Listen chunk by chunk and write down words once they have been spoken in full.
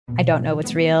I don't know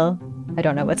what's real. I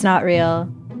don't know what's not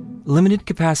real. Limited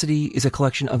Capacity is a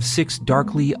collection of 6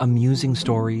 darkly amusing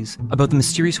stories about the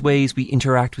mysterious ways we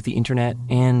interact with the internet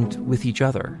and with each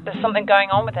other. There's something going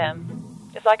on with him.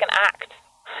 It's like an act.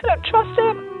 I don't trust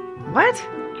him. What?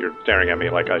 You're staring at me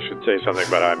like I should say something,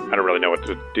 but I don't really know what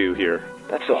to do here.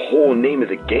 That's the whole name of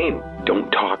the game. Don't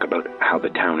talk about how the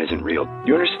town isn't real.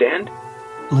 You understand?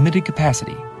 Limited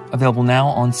Capacity, available now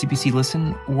on CBC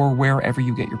Listen or wherever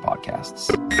you get your podcasts.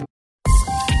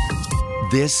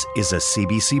 This is a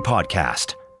CBC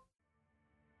podcast.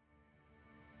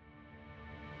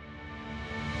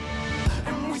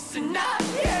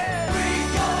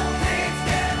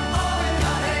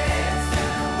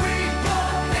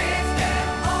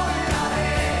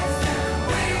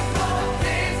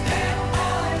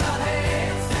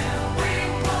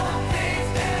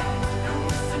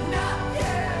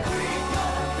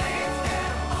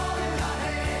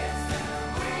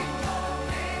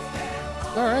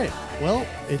 All right. Well,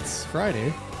 it's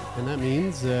Friday, and that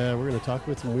means we're going to talk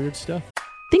about some weird stuff.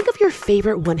 Think of your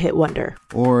favorite one-hit wonder.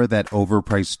 Or that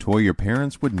overpriced toy your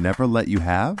parents would never let you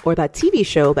have. Or that TV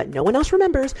show that no one else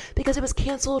remembers because it was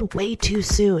canceled way too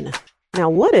soon. Now,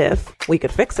 what if we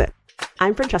could fix it?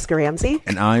 I'm Francesca Ramsey.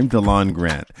 And I'm DeLon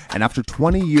Grant. And after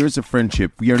 20 years of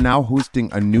friendship, we are now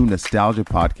hosting a new nostalgia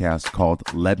podcast called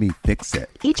Let Me Fix It.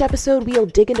 Each episode, we'll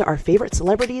dig into our favorite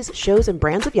celebrities, shows, and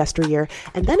brands of yesteryear,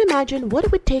 and then imagine what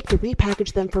it would take to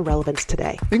repackage them for relevance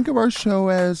today. Think of our show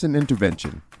as an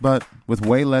intervention, but with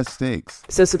way less stakes.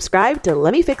 So subscribe to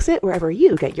Let Me Fix It wherever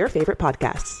you get your favorite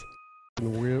podcasts.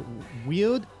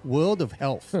 Weird world of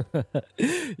health.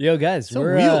 Yo, guys, So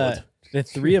we're weird. the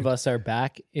three of us are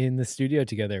back in the studio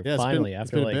together finally it's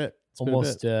after been a like bit.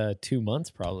 almost 2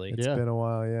 months probably. It's been a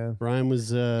while, yeah. Brian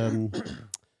was I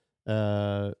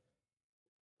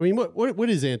mean, what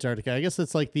is Antarctica? I guess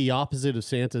it's like the opposite of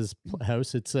Santa's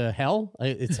house. It's hell.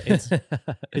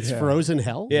 It's frozen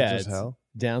hell. Yeah, Just it's hell.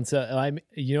 down so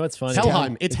you know what's funny?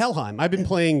 Helheim. It's Helheim. I've been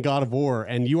playing God of War,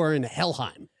 and you are in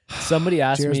Helheim. Somebody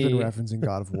asked Jared's me been referencing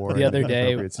God of War the other in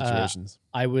day. appropriate situations.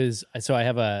 I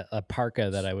have a parka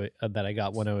that I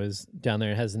got when I was down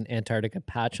there. It has an Antarctica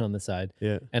patch on the side.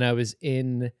 Yeah. And I was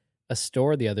in a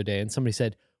store the other day, and somebody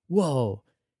said, "Whoa,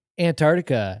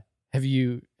 Antarctica! Have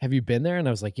you been there?" And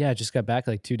I was like, "Yeah, I just got back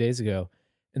like 2 days ago."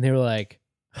 And they were like,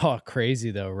 "Oh,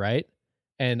 crazy though, right?"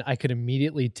 And I could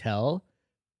immediately tell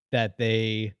that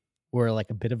they were like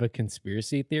a bit of a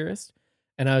conspiracy theorist.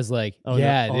 And I was like, Oh,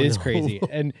 yeah, no. it Oh, is no. crazy.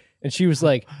 And she was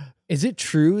like, is it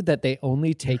true that they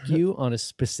only take you on a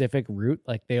specific route?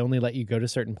 Like they only let you go to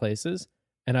certain places?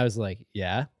 And I was like,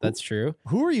 yeah, that's true.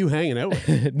 Who are you hanging out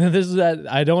with? No, this is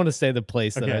I don't want to say the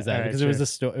place that Okay, I was at all right, because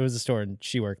sure. it was a store and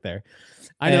she worked there.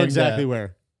 I know And, exactly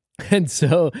where. And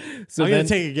so I'm then, going to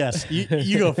take a guess.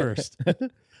 You go first.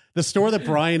 The store that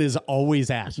Brian is always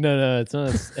at. No, it's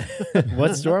not.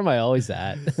 What store am I always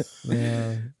at?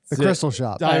 The crystal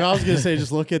shop. I was going to say,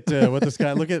 just look at what this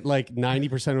guy. Look at like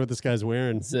 90% of what this guy's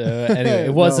wearing. So anyway,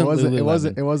 it wasn't.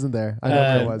 It wasn't there. I know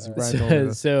where it was. Brian told me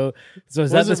this. So What is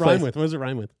does that it this rhyme place? with? What does it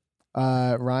rhyme with?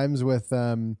 Rhymes with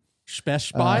Spesh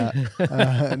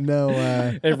spy?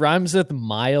 no. It rhymes with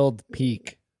mild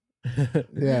peak.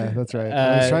 Yeah, that's right.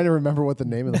 I was trying to remember what the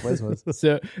name of the place was.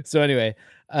 So anyway,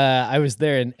 I was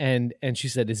there and she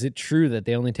said, "Is it true that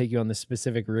they only take you on this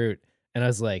specific route?" And I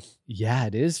was like, "Yeah,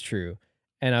 it is true."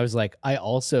 And I was like, "I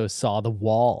also saw the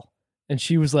wall." And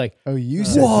she was like, Oh, you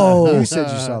said Whoa. you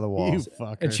said you saw the wall. You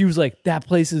fucker. and she was like, "That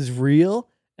place is real?"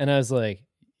 And I was like,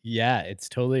 "Yeah, it's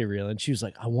totally real." And she was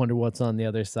like, "I wonder what's on the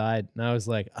other side." And I was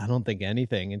like, "I don't think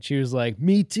anything." And she was like,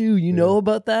 "Me too. You know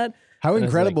about that?" How And I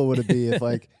was incredible like- would it be if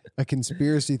like a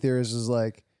conspiracy theorist is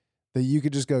like that you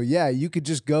could just go, yeah, you could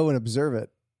just go and observe it.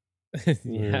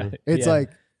 Yeah. It's yeah.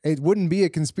 like it wouldn't be a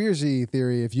conspiracy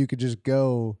theory if you could just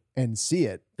go and see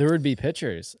it. There would be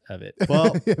pictures of it.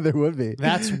 Well, Yeah, there would be.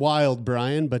 that's wild,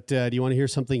 Brian. But do you want to hear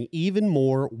something even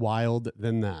more wild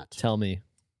than that? Tell me.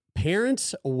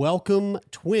 Parents welcome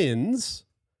twins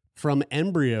from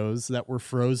embryos that were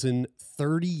frozen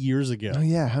 30 years ago. Oh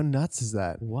yeah, how nuts is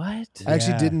that? What? I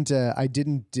actually Yeah.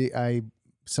 didn't.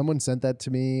 Someone sent that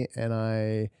to me, and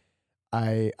I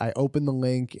opened the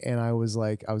link, and I was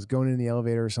like, I was going in the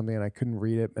elevator or something, and I couldn't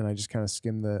read it, and I just kind of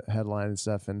skimmed the headline and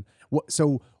stuff. And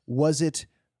so was it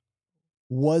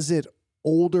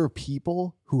older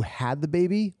people who had the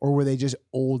baby, or were they just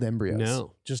old embryos?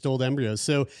 No, just old embryos.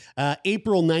 So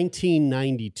April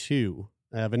 1992,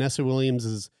 Vanessa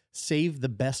Williams' Save the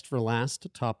Best for Last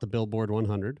topped the Billboard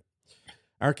 100.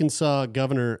 Arkansas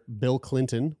Governor Bill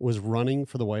Clinton was running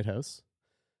for the White House.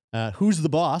 Who's the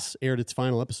Boss aired its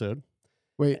final episode.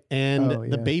 Wait.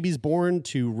 And the babies born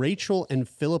to Rachel and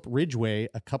Philip Ridgway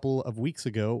a couple of weeks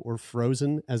ago were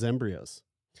frozen as embryos.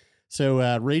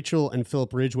 So Rachel and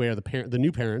Philip Ridgway are the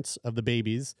new parents of the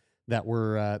babies that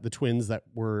were the twins that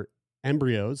were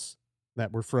embryos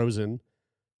that were frozen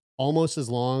almost as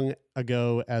long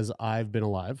ago as I've been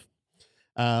alive.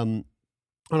 On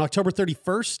October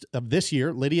 31st of this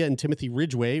year, Lydia and Timothy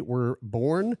Ridgway were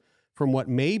born from what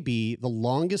may be the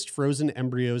longest frozen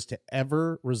embryos to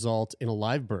ever result in a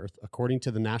live birth, according to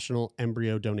the National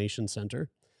Embryo Donation Center.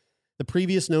 The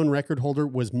previous known record holder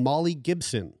was Molly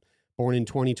Gibson, born in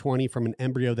 2020 from an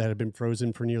embryo that had been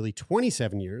frozen for nearly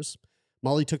 27 years.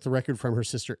 Molly took the record from her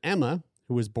sister Emma,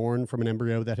 who was born from an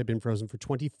embryo that had been frozen for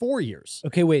 24 years.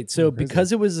 Okay, wait. So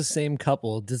because it was the same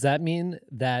couple, does that mean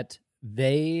that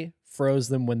they froze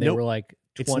them when they were like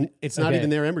 20? It's not even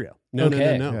their embryo. No.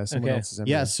 Yeah, someone else's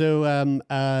embryo. Yeah, so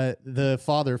the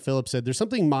father, Philip, said there's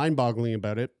something mind-boggling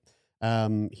about it.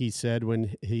 He said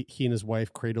when he and his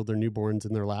wife cradled their newborns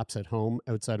in their laps at home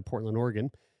outside of Portland,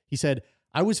 Oregon, he said,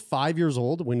 I was 5 years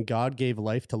old when God gave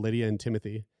life to Lydia and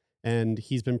Timothy, and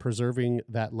he's been preserving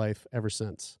that life ever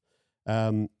since.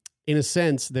 In a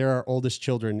sense, they're our oldest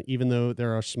children, even though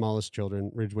they're our smallest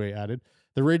children, Ridgway added.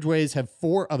 The Ridgways have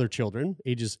 4 other children,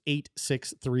 ages 8,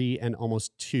 6, 3, and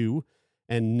almost 2,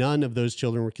 and none of those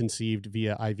children were conceived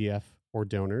via IVF or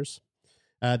donors.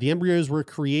 The embryos were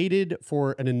created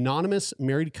for an anonymous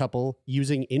married couple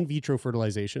using in vitro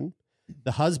fertilization.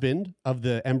 The husband of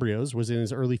the embryos was in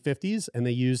his early 50s, and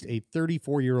they used a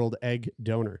 34-year-old egg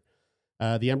donor.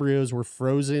 The embryos were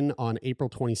frozen on April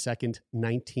 22nd,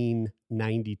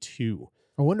 1992.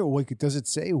 I wonder, does it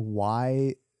say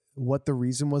what the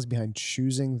reason was behind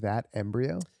choosing that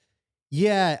embryo?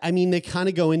 Yeah, I mean, they kind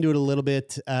of go into it a little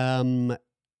bit.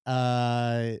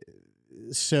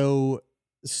 So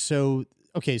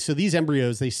these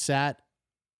embryos, they sat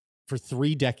for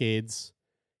 3 decades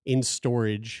in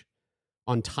storage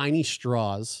on tiny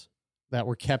straws that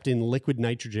were kept in liquid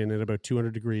nitrogen at about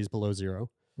 200 degrees below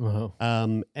zero. Wow.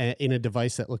 In a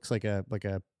device that looks like a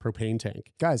propane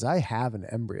tank. Guys, I have an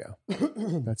embryo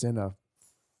that's in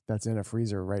a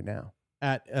freezer right now.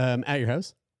 At your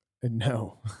house?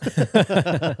 No. It's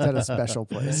at a special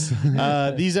place.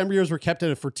 These embryos were kept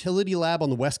at a fertility lab on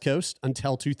the West Coast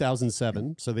until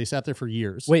 2007. So they sat there for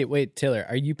years. Wait, Taylor,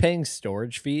 are you paying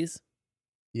storage fees?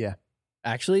 Yeah.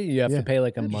 Actually, you have to pay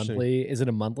like a monthly. Is it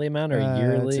a monthly amount or a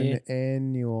yearly? It's an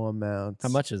annual amount. How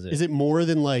much is it? Is it more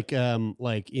than like a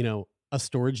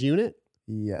storage unit?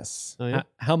 Yes. Oh, yeah?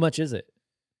 How much is it?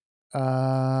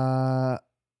 I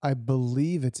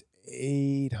believe it's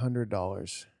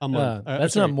 $800 a month.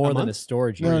 That's not more than a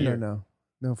storage unit.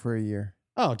 No, for a year.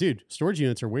 Oh, dude, storage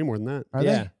units are way more than that. Are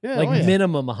they? Yeah, like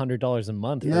minimum $100 a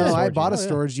month. No, I bought a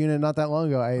storage unit not that long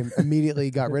ago. I immediately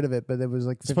got rid of it, but it was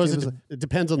like it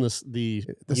depends on the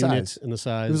unit size and the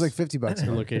size. It was like $50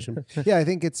 and location. Yeah, I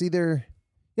think it's either.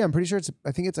 Yeah, I'm pretty sure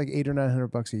I think it's like $800 or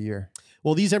 $900 a year.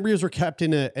 Well, these embryos were kept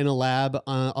in a lab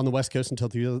on the West Coast until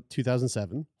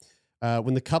 2007,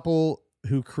 when the couple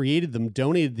who created them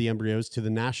donated the embryos to the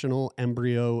National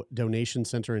Embryo Donation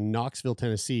Center in Knoxville,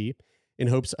 Tennessee, in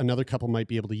hopes another couple might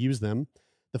be able to use them.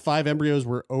 The 5 embryos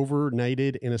were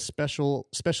overnighted in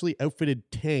specially outfitted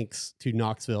tanks to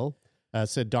Knoxville,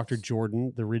 said Dr.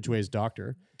 Jordan, the Ridgway's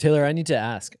doctor. Taylor, I need to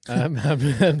ask.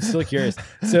 I'm still curious.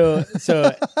 So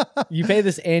you pay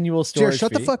this annual storage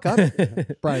shut fee. the fuck up,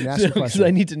 Brian. Ask your question. I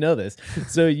need to know this.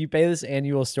 So you pay this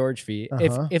annual storage fee.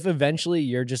 If eventually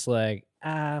you're just like,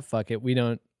 fuck it, we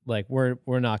don't like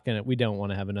we don't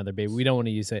want to have another baby. We don't want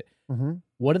to use it. Mm-hmm.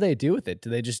 What do they do with it? Do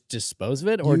they just dispose of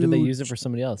it, or do they use it for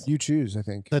somebody else? You choose, I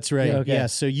think. That's right. Yeah, okay. Yeah.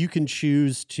 So you can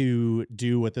choose to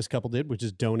do what this couple did, which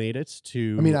is donate it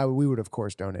to. I mean, we would of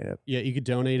course donate it. Yeah, you could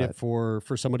donate it for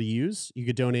somebody to use. You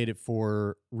could donate it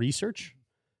for research.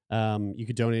 You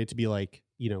could donate it to be like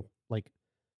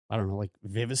I don't know, like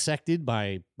vivisected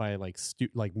by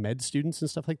like med students and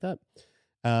stuff like that.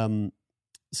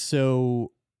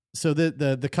 So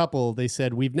the couple, they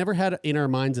said, we've never had in our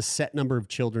minds a set number of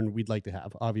children we'd like to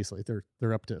have. Obviously,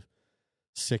 they're up to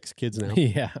 6 kids now.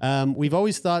 Yeah. We've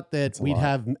always thought that we'd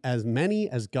have as many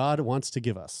as God wants to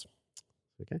give us.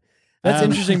 Okay. That's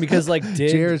interesting because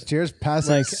Jared's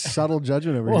passing subtle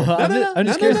judgment over here. I'm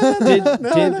just curious.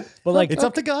 But like, it's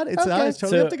up to God. It's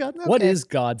totally up to God. What is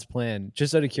God's plan?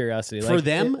 Just out of curiosity, for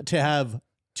them to have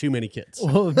too many kids.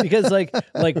 Well, because like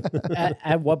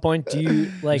at what point do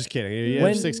you like? Just kidding. You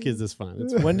have 6 kids. That's fine.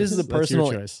 When does the personal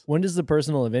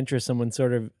of interest,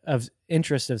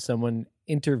 of someone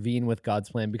intervene with God's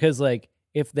plan? Because like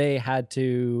if they had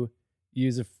to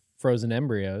use frozen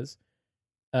embryos,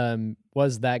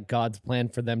 was that God's plan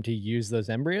for them to use those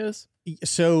embryos?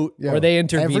 So or are they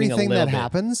intervening everything a little that bit?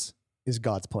 happens is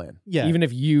God's plan. Yeah. Even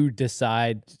if you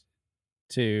decide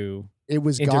to, It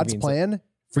was God's intervene, plan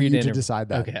for you to decide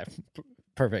that. Okay,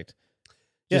 perfect.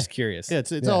 Yeah. Just curious. Yeah,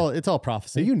 it's all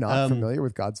prophecy. Are you not familiar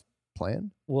with God's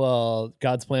plan? Well,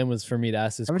 God's plan was for me to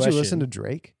ask this Haven't question. you listened to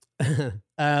Drake?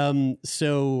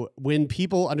 So when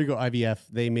people undergo IVF,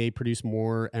 they may produce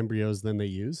more embryos than they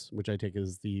use, which I take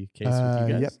is the case with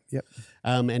you guys. Yep.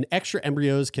 And extra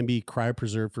embryos can be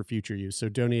cryopreserved for future use, so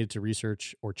donated to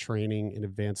research or training in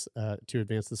advance to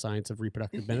advance the science of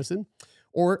reproductive medicine,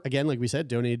 or again, like we said,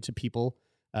 donated to people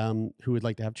who would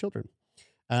like to have children.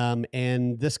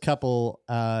 And this couple,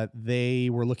 they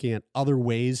were looking at other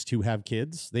ways to have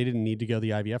kids. They didn't need to go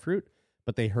the IVF route,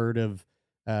 but they heard of,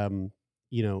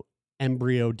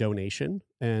 embryo donation,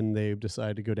 and they've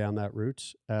decided to go down that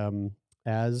route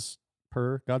as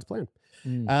per God's plan.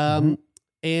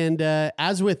 And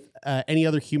as with any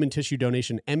other human tissue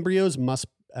donation, embryos must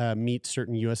meet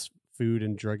certain U.S. Food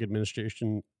and Drug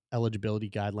Administration eligibility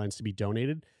guidelines to be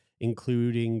donated,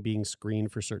 including being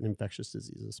screened for certain infectious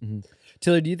diseases.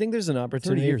 Taylor, do you think there's an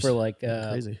opportunity for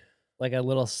Crazy. like a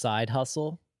little side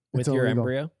hustle with It's your illegal.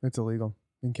 embryo? It's illegal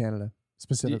in Canada,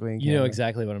 specifically in Canada. You know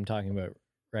exactly what I'm talking about,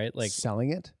 right? Like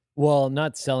selling it? Well,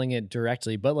 not selling it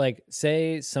directly, but like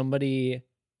say somebody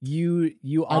you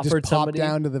I just offered pop somebody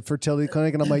down to the fertility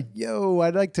clinic and I'm like, yo,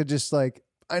 I'd like to just like,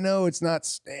 I know it's not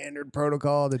standard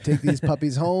protocol to take these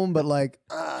puppies home, but like,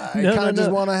 I kind of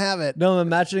just want to have it. No, I'm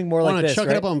imagining more like this. Chuck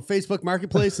right? it up on Facebook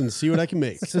Marketplace and see what I can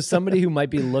make. So somebody who might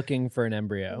be looking for an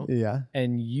embryo, Yeah.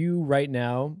 and you right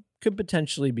now could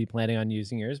potentially be planning on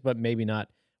using yours, but maybe not.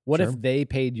 What Sure. if they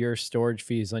paid your storage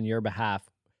fees on your behalf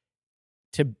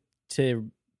to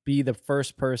be the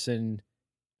first person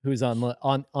who's on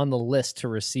the list to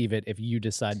receive it if you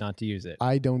decide not to use it?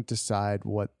 I don't get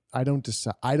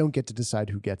to decide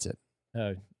who gets it.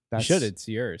 You should. It's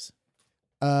yours.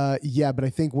 Yeah, but I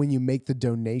think when you make the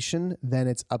donation, then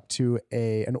it's up to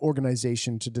an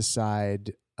organization to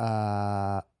decide.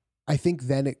 I think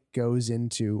then it goes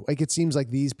into like, it seems like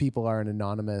these people are an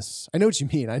anonymous. I know what you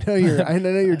mean. I know you're. I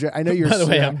know you're. By the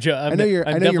way, I know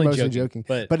you're mostly joking,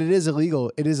 but it is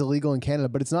illegal. It is illegal in Canada,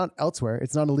 but it's not elsewhere.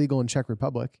 It's not illegal in Czech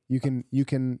Republic. You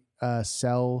can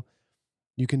sell.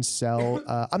 You can sell.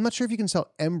 I'm not sure if you can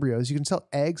sell embryos. You can sell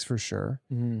eggs for sure.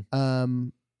 Mm-hmm.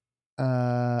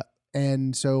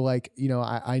 And so like,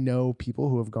 I know people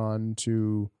who have gone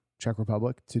to Czech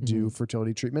Republic to do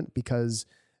fertility treatment because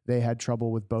they had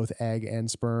trouble with both egg and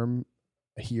sperm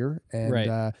here.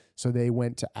 And so they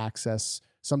went to access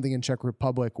something in Czech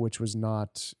Republic, which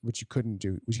you couldn't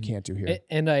do, which you can't do here.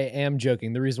 And I am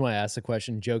joking. The reason why I asked the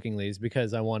question jokingly is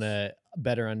because I want to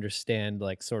better understand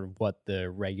like sort of what the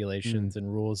regulations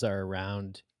and rules are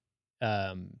around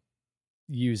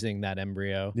using that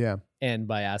embryo. Yeah. And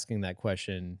by asking that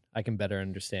question, I can better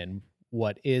understand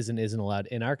what is and isn't allowed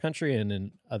in our country and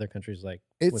in other countries. Like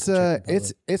it's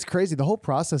crazy. The whole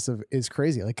process is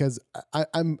crazy. Like, cause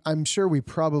I'm sure we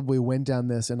probably went down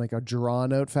this in like a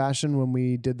drawn out fashion when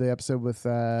we did the episode with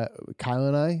Kyle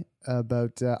and I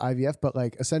about IVF, but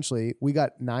like essentially we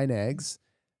got 9 eggs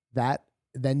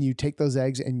then you take those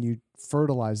eggs and you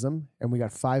fertilize them. And we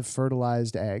got 5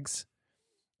 fertilized eggs.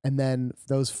 And then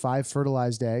those 5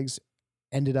 fertilized eggs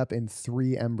ended up in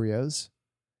 3 embryos.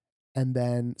 And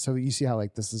then, so you see how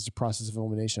like this is a process of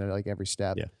elimination at like every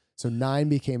step. Yeah. So 9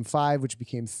 became 5, which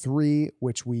became 3,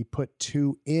 which we put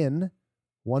 2 in.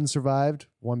 1 survived,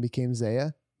 1 became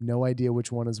Zaya. No idea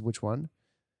which one is which one.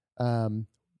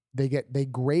 They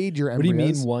grade your embryos. What do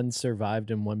you mean 1 survived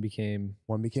and 1 became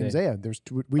Zaya?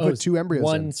 We put 2 embryos.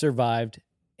 1 survived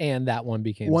and that one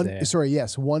became Zaya. Sorry,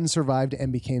 yes. 1 survived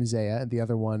and became Zaya, and the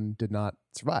other one did not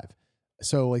survive.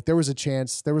 So like there was a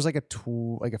chance, there was like a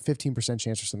 15%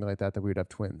 chance or something like that we would have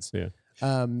twins. Yeah.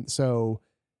 So,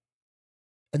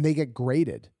 and they get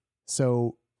graded.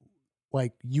 So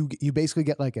like you basically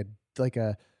get like an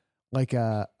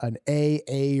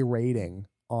AA rating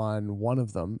on one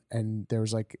of them. And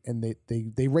there's like, and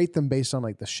they rate them based on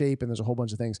like the shape, and there's a whole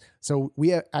bunch of things. So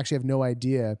we actually have no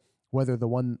idea whether the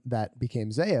one that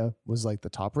became Zaya was like the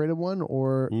top rated one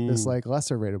or this like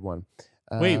lesser rated one.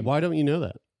 Wait, why don't you know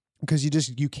that? Because you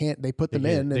can't, they put them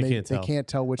in and they can't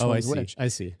tell which one's which. I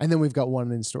see. And then we've got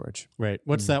one in storage. Right.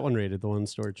 What's that one rated? The one in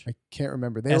storage? I can't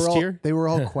remember. S tier? They were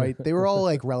all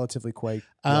like relatively quite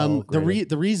well graded.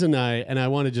 The reason I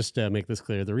want to just make this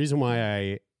clear, the reason why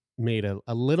I made a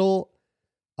little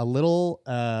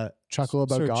chuckle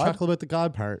about God? Chuckle about the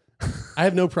God part. I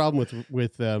have no problem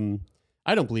with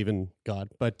I don't believe in God,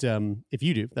 but if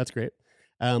you do, that's great.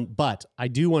 But I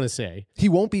do want to say he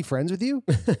won't be friends with you,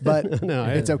 but no,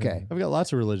 it's okay. I've got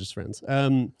lots of religious friends.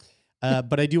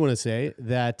 But I do want to say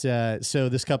that so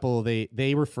this couple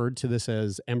they referred to this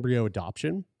as embryo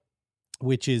adoption,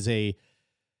 which is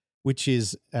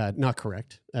not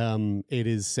correct. It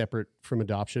is separate from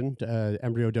adoption.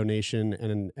 Embryo donation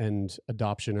and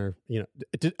adoption are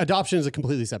adoption is a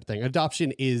completely separate thing.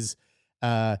 Adoption is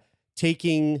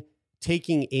taking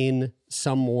in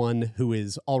someone who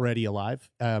is already alive.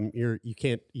 You're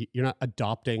not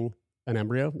adopting an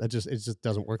embryo. It just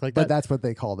doesn't work like that. But that's what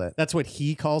they called it. That's what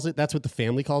he calls it. That's what the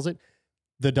family calls it.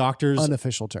 The doctors,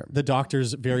 unofficial term. The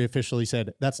doctors very officially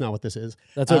said that's not what this is.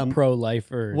 That's what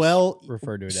pro-lifers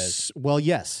refer to it as. Well,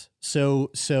 yes.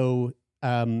 So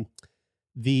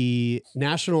the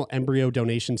National Embryo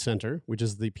Donation Center, which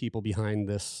is the people behind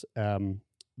this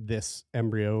this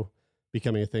embryo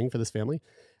becoming a thing for this family,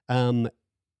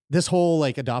 this whole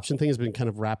like adoption thing has been kind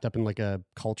of wrapped up in like a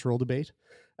cultural debate.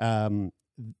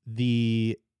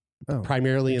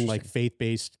 Primarily in like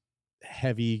faith-based,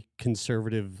 heavy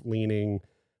conservative leaning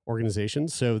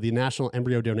organizations. So the National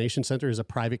Embryo Donation Center is a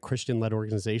private Christian-led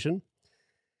organization,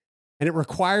 and it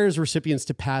requires recipients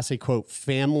to pass a quote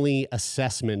family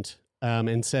assessment,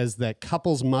 and says that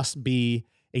couples must be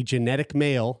a genetic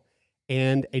male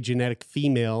and a genetic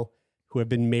female who have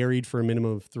been married for a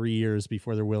minimum of 3 years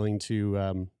before they're willing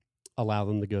to allow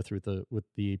them to go through with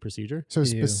the procedure. So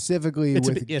specifically it's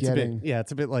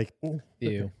it's a bit like,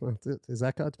 ew. Well, is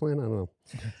that God's plan? I don't know.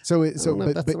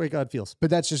 But that's the way God feels. But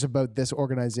that's just about this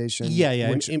organization. Yeah.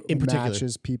 Which in particular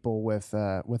matches people with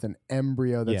an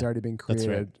embryo that's already been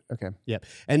created. That's right. Okay. Yeah.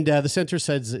 And the center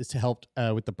says it's helped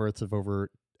with the births of over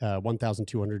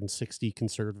 1,260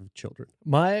 conservative children.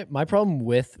 My problem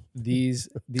with these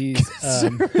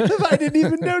I didn't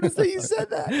even notice that you said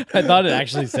that. I thought it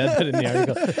actually said that in the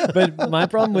article. But my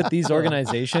problem with these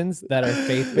organizations that are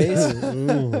faith-based,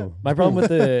 my problem with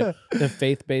the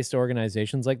faith-based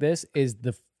organizations like this is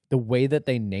the way that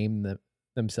they name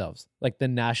themselves. Like the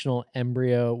National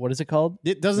Embryo, what is it called?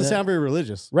 It doesn't sound very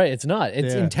religious. Right, it's not.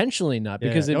 It's intentionally not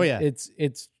because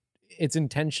it's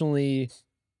intentionally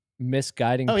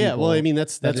misguiding people. Well, I mean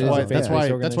that's why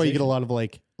you get a lot of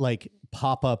like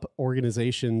pop-up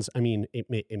organizations. I mean, it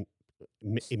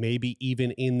may be even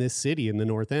in this city in the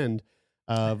North End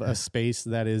of a space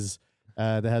that is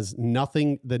that has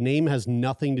nothing. The name has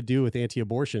nothing to do with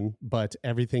anti-abortion, but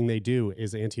everything they do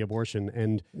is anti-abortion.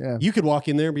 And you could walk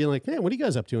in there and be like, "Hey, what are you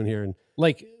guys up to in here?" And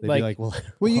they'd be like, well,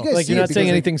 you guys like you're not saying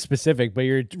anything specific, but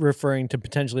you're referring to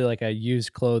potentially like a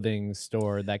used clothing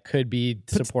store that could be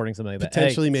supporting something like that.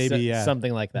 Potentially, maybe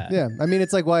something like that. Yeah, I mean,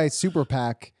 it's like why Super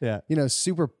PAC. Yeah,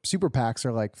 super PACs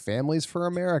are like families for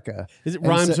America. It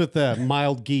rhymes with the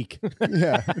mild geek.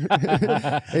 Yeah,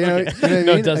 No,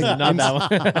 it doesn't. Not that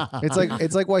one.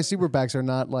 It's like why Super PACs are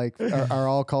not like are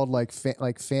all called like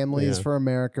families for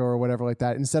America or whatever like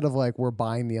that. Instead of like we're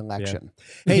buying the election.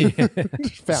 Hey,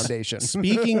 foundation.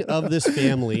 Speaking of this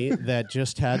family that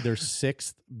just had their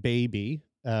 6th baby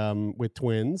with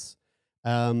twins,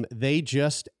 they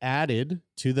just added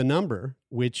to the number,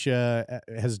 which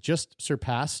has just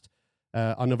surpassed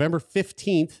on November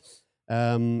 15th.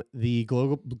 The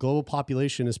global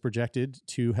population is projected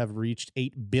to have reached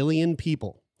 8 billion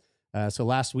people. So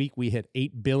last week we hit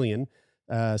 8 billion,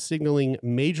 signaling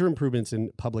major improvements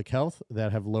in public health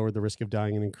that have lowered the risk of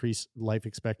dying and increased life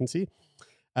expectancy.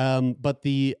 But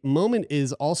the moment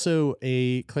is also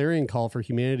a clarion call for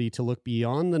humanity to look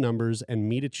beyond the numbers and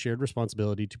meet its shared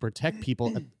responsibility to protect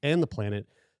people and the planet,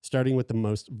 starting with the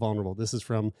most vulnerable. This is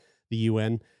from the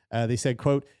UN. They said,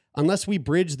 quote, "Unless we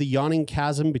bridge the yawning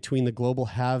chasm between the global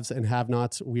haves and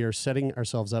have-nots, we are setting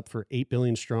ourselves up for 8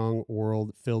 billion strong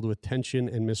world filled with tension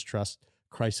and mistrust,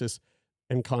 crisis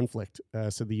and conflict,"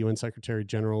 said the UN Secretary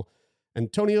General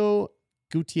Antonio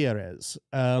Guterres.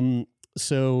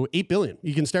 So 8 billion.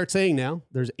 You can start saying now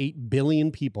there's 8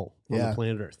 billion people on the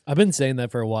planet Earth. I've been saying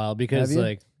that for a while because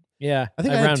I think I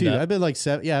had 2. I've been like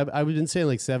 7. Yeah, I've been saying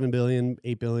like 7 billion,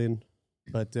 8 billion,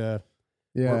 but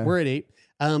we're at 8.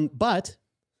 But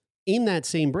in that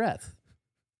same breath,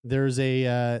 there's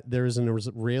an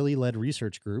Israeli-led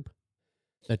research group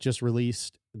that just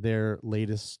released their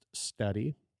latest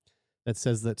study that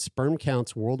says that sperm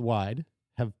counts worldwide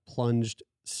have plunged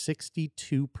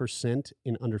 62%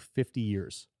 in under 50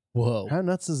 years. Whoa. How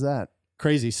nuts is that?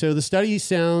 Crazy. So the study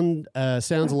sounds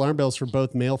alarm bells for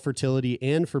both male fertility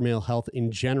and for male health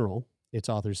in general, its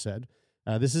authors said.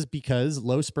 This is because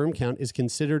low sperm count is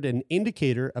considered an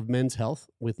indicator of men's health,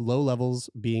 with low levels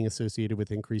being associated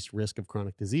with increased risk of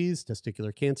chronic disease,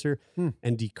 testicular cancer,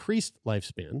 and decreased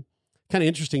lifespan. Kind of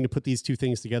interesting to put these two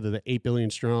things together, the 8 billion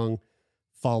strong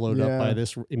followed up by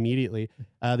this immediately.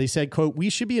 They said, quote, "We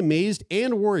should be amazed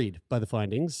and worried by the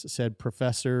findings," said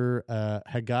Professor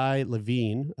Haggai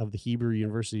Levine of the Hebrew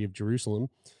University of Jerusalem,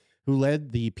 who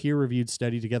led the peer-reviewed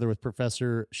study together with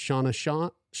Professor Shauna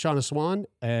Swan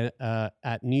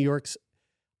at New York's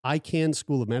Icahn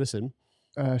School of Medicine.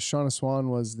 Shauna Swan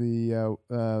was the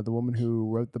woman who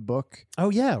wrote the book. Oh,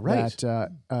 yeah, right.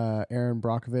 That Aaron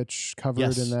Brockovich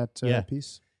covered in that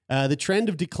piece. The trend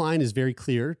of decline is very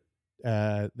clear,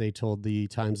 they told the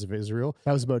Times of Israel.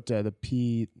 That was about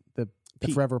the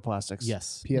forever plastics.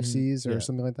 Yes. PFCs or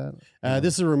something like that.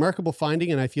 This is a remarkable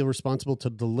finding, and I feel responsible to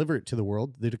deliver it to the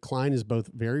world. The decline is both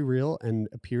very real and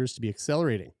appears to be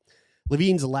accelerating.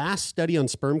 Levine's last study on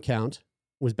sperm count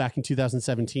was back in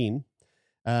 2017.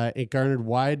 It garnered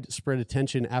widespread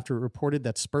attention after it reported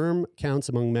that sperm counts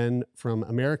among men from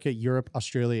America, Europe,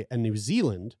 Australia, and New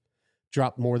Zealand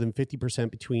dropped more than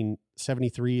 50% between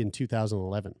 73 and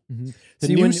 2011. Mm-hmm.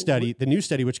 The new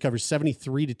study, which covers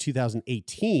 73 to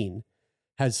 2018,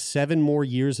 has 7 more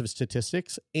years of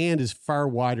statistics and is far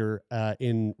wider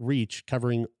in reach,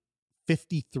 covering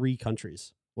 53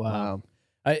 countries. Wow.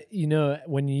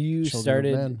 When you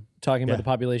started talking about the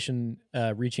population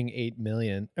reaching 8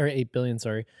 billion,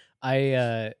 sorry,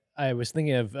 I was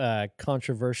thinking of a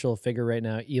controversial figure right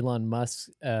now, Elon Musk.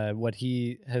 What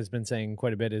he has been saying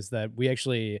quite a bit is that we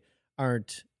actually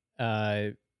aren't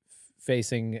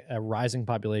facing a rising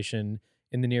population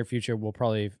in the near future. We'll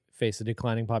probably face a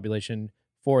declining population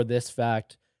for this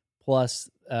fact, plus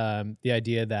the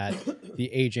idea that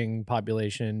the aging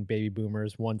population, baby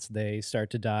boomers, once they start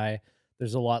to die,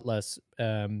 there's a lot less.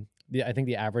 I think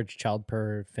the average child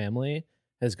per family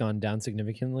has gone down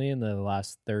significantly in the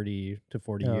last 30 to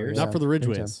 40 years. Not for the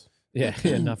Ridgeways. Yeah,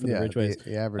 not for the Ridgeways.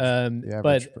 The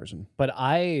average person. But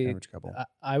average couple.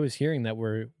 I was hearing that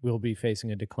we'll be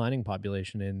facing a declining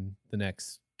population in the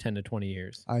next 10 to 20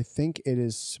 years. I think it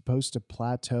is supposed to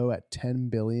plateau at 10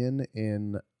 billion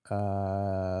in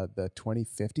the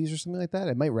 2050s or something like that.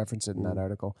 I might reference it in that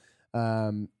article.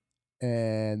 And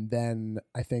then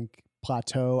I think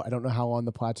plateau, I don't know how long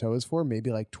the plateau is for,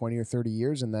 maybe like 20 or 30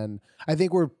 years. And then I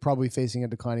think we're probably facing a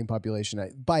declining population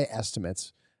by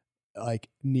estimates, like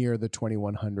near the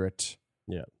 2100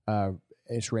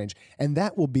 ish range. And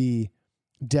that will be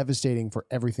devastating for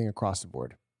everything across the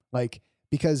board. Like,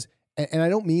 because, and I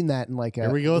don't mean that in like,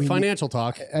 here we go with financial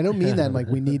talk. I don't mean that in like,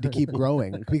 we need to keep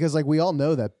growing, because like we all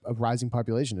know that a rising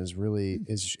population is really,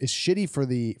 is shitty for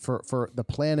the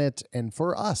planet and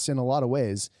for us in a lot of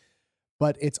ways.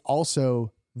 But it's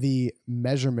also the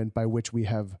measurement by which we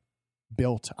have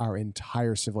built our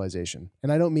entire civilization.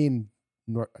 And I don't mean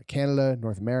Canada,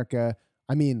 North America.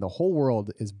 I mean, the whole world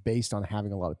is based on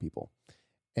having a lot of people.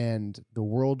 And the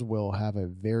world will have a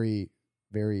very,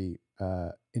 very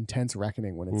intense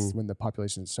reckoning when the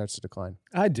population starts to decline.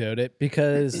 I doubt it,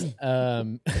 because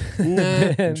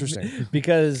interesting.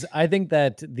 Because I think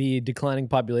that the declining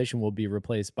population will be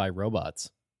replaced by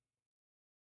robots.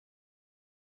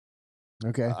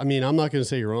 Okay. I mean, I'm not going to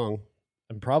say you're wrong.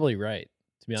 I'm probably right,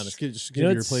 to be honest. Just going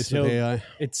to be replaced with AI.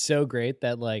 It's so great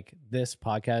that like this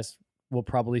podcast will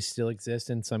probably still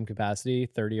exist in some capacity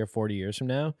 30 or 40 years from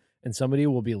now, and somebody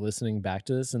will be listening back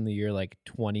to this in the year like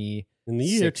 2060, in the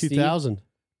year 2000,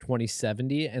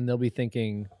 2070, and they'll be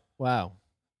thinking, "Wow,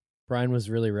 Brian was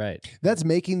really right." That's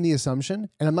making the assumption,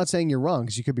 and I'm not saying you're wrong,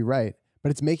 because you could be right, but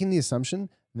it's making the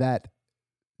assumption that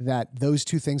those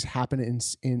two things happen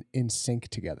in sync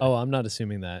together. Oh, I'm not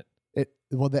assuming that.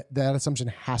 That assumption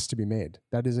has to be made.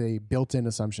 That is a built-in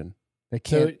assumption.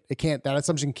 That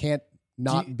assumption can't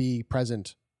not be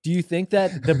present. Do you think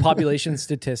that the population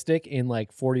statistic in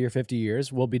like 40 or 50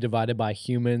 years will be divided by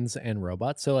humans and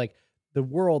robots? So like the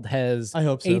world has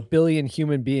 8 billion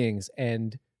human beings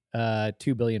and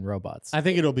 2 billion robots. I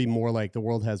think it'll be more like the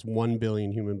world has 1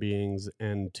 billion human beings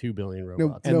and 2 billion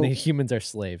robots. And the humans are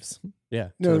slaves. Yeah.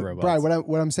 No, the robots. Brian,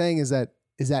 what I'm saying is that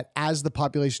as the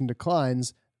population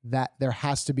declines, that there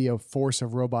has to be a force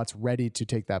of robots ready to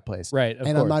take that place. Right.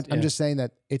 I'm just saying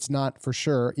that it's not for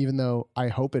sure, even though I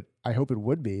hope it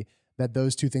would be, that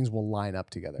those two things will line up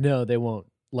together. No, they won't.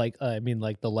 Like,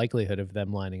 the likelihood of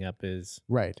them lining up is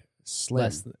right.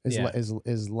 Slim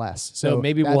is less. So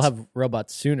maybe we'll have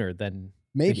robots sooner than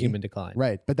the human decline.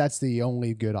 Right. But that's the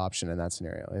only good option in that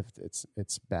scenario. If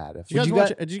it's bad.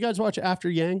 Did you guys watch After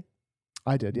Yang?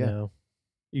 I did. Yeah. No.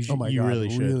 Oh my God, really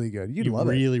should. Really good. You'd love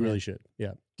it. Really should.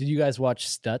 Yeah. Did you guys watch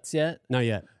Stutz yet? Not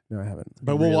yet. No, I haven't.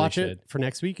 But we'll watch it for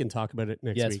next week and talk about it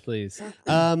next week. Yes, please.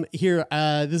 Here,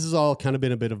 this has all kind of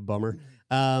been a bit of a bummer.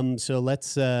 So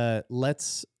let's throw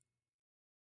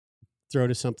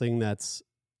to something that's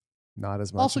not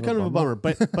as much. Also kind of a bummer,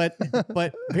 but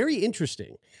very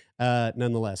interesting.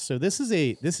 nonetheless. So this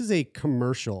is a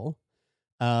commercial.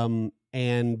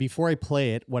 And before I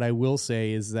play it, what I will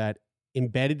say is that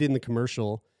embedded in the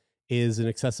commercial is an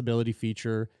accessibility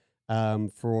feature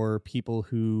for people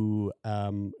who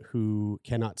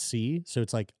cannot see. So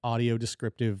it's like audio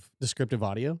descriptive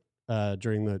audio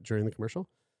during the commercial.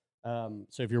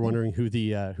 So if you're wondering who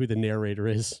the narrator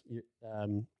is,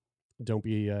 don't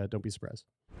be surprised.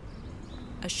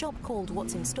 A shop called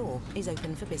What's in Store is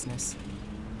open for business.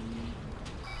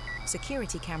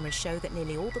 Security cameras show that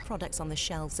nearly all the products on the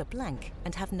shelves are blank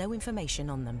and have no information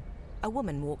on them. A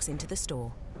woman walks into the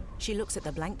store. She looks at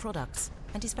the blank products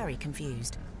and is very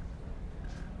confused.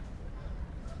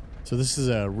 So this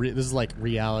is like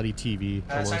reality TV.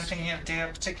 Is there anything you're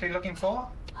particularly looking for?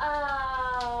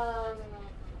 An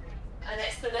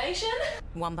explanation?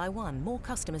 One by one, more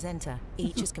customers enter,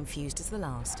 each as confused as the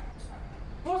last.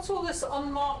 What's all this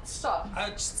unmarked stuff?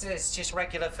 It's just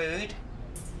regular food.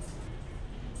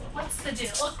 What's the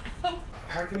deal?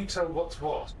 How can you tell what's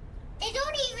what? They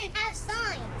don't even have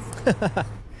signs.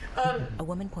 A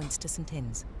woman points to some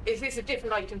tins. Is this a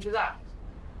different item to that?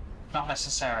 Not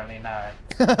necessarily, no.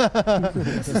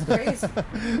 This is crazy.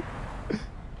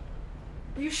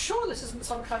 Are you sure this isn't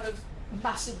some kind of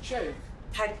massive joke?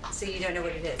 So you don't know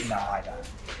what it is? No, I don't.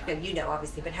 No, you know,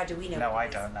 obviously, but how do we know? No, I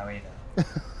don't know either.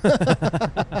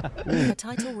 The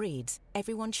title reads,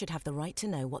 "Everyone should have the right to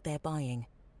know what they're buying."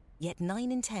 Yet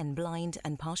 9 in 10 blind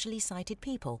and partially sighted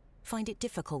people find it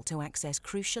difficult to access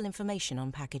crucial information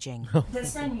on packaging.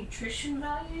 There's no nutrition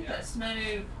value, there's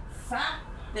no fat,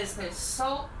 there's no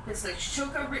salt, there's no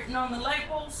sugar written on the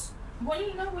labels. What do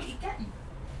you know what you're getting?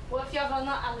 What if you have a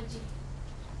nut allergy?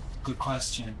 Good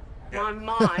question. My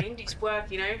mind is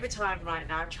working overtime right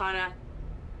now trying to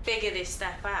figure this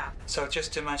stuff out. So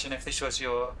just imagine if this was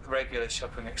your regular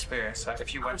shopping experience. Like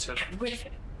if you went to...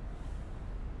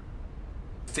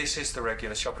 This is the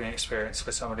regular shopping experience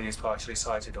for somebody who's partially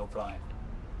sighted or blind.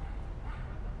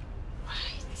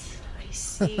 Right, I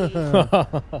see.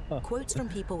 Quotes from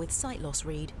people with sight loss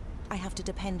read, "I have to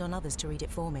depend on others to read it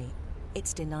for me.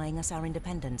 It's denying us our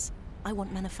independence. I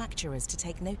want manufacturers to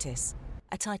take notice."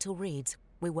 A title reads,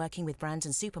 "We're working with brands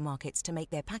and supermarkets to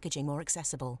make their packaging more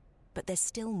accessible. But there's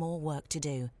still more work to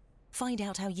do. Find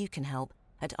out how you can help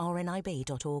at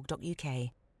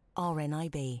rnib.org.uk.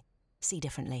 RNIB. See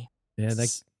differently." Yeah,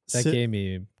 that gave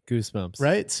me goosebumps.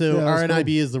 Right? So Yeah, that's RNIB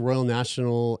cool. is the Royal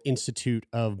National Institute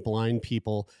of Blind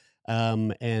People.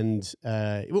 Well,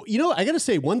 I got to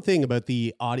say one thing about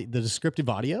the descriptive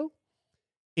audio.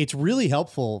 It's really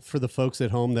helpful for the folks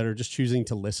at home that are just choosing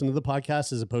to listen to the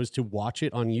podcast as opposed to watch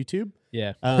it on YouTube.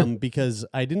 Yeah. Because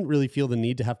I didn't really feel the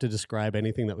need to have to describe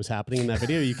anything that was happening in that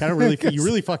video. You kind of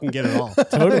really fucking get it all.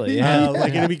 Totally. Yeah.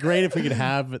 Like it'd be great if we could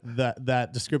have that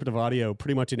descriptive audio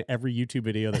pretty much in every YouTube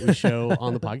video that we show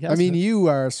on the podcast. I mean, you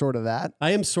are sort of that.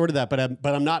 I am sort of that,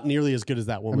 but I'm not nearly as good as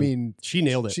that woman. I mean, she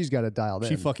nailed it. She's got it dialed in.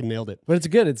 She fucking nailed it. But it's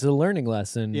good. It's a learning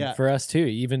lesson Yeah. for us too,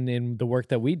 even in the work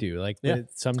that we do. Like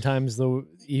sometimes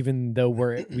even though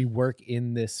we work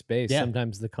in this space,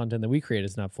 sometimes the content that we create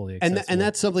is not fully accessible. And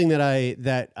that's something that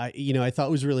I thought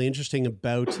was really interesting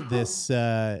about this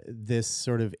this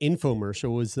sort of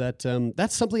infomercial was that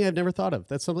that's something I've never thought of.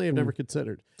 That's something I've never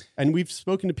considered. And we've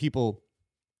spoken to people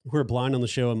who are blind on the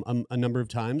show a number of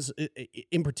times,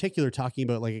 in particular talking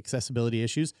about like accessibility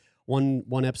issues.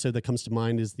 One episode that comes to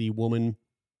mind is the woman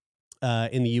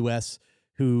in the U.S.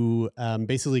 who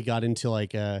basically got into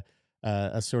like a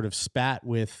sort of spat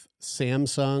with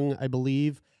Samsung, I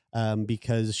believe,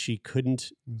 because she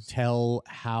couldn't tell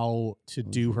how to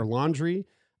do her laundry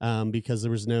because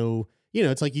there was no,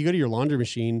 it's like you go to your laundry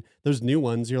machine, those new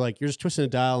ones, you're just twisting a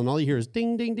dial and all you hear is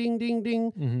ding, ding, ding, ding,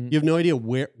 ding. Mm-hmm. You have no idea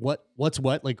what's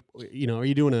what. Like, are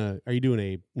you doing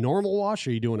a normal wash?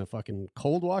 Are you doing a fucking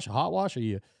cold wash, a hot wash? Are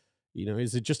you,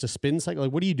 is it just a spin cycle?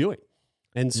 Like, what are you doing?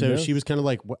 And so she was kind of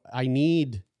like, I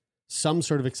need some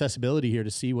sort of accessibility here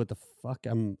to see what the fuck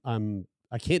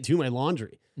I can't do my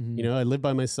laundry. Mm-hmm. I live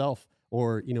by myself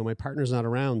or, my partner's not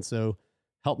around. So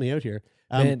help me out here.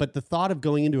 But the thought of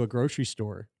going into a grocery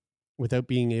store without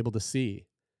being able to see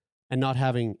and not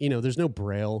having, there's no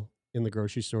braille in the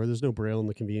grocery store. There's no braille in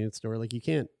the convenience store. Like you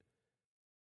can't,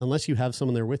 unless you have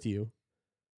someone there with you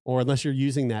or unless you're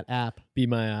using that app. Be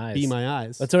My Eyes. Be My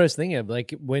Eyes. That's what I was thinking of.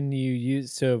 Like when you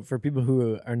use, so for people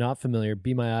who are not familiar,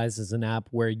 Be My Eyes is an app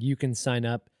where you can sign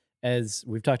up as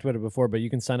we've talked about it before, but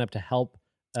you can sign up to help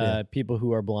people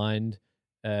who are blind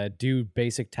do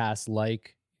basic tasks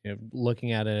like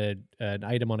looking at an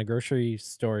item on a grocery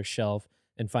store shelf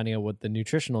and finding out what the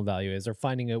nutritional value is or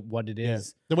finding out what it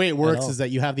is. The way it works is that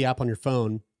you have the app on your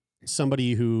phone.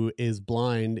 Somebody who is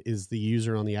blind is the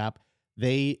user on the app.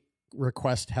 They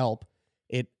request help.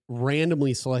 It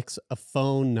randomly selects a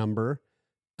phone number,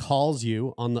 calls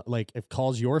you on the it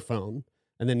calls your phone,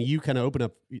 and then you kind of open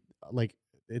up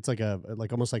it's like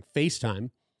almost like FaceTime,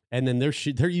 and then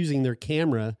they're using their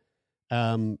camera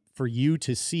for you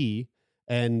to see.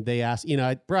 And they asked,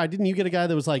 bro, didn't you get a guy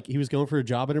that was like, he was going for a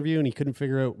job interview and he couldn't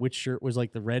figure out which shirt was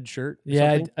like the red shirt?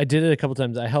 Yeah, I did it a couple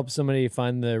times. I helped somebody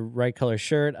find the right color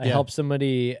shirt. I helped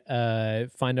somebody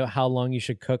find out how long you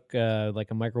should cook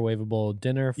like a microwavable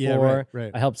dinner for. Yeah,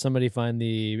 right. I helped somebody find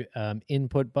the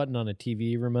input button on a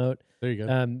TV remote. There you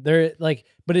go. They're like,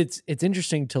 but it's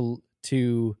interesting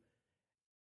to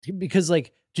because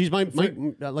like, geez, my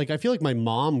I feel like my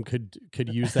mom could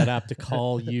use that app to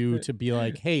call you to be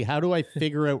like, hey, how do I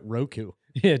figure out Roku?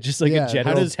 Yeah, just like a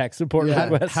general tech support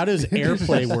request. How does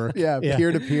AirPlay work?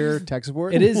 Peer-to-peer tech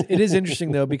support. It is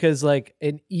interesting though, because like,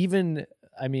 and even,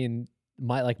 I mean,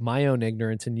 my own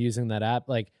ignorance in using that app,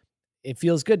 like it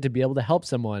feels good to be able to help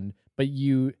someone, but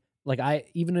even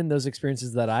in those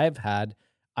experiences that I've had,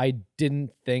 I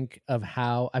didn't think of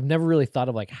I've never really thought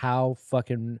of like how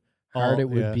fucking hard it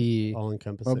would be all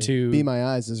encompassing. to Be My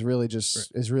Eyes is really just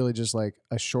like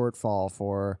a shortfall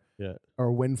for or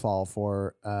a windfall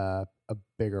for a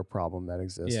bigger problem that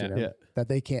exists. That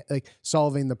they can't like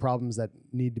solving the problems that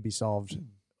need to be solved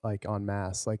like en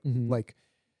masse. Like like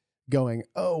going,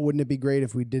 oh, wouldn't it be great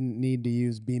if we didn't need to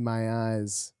use Be My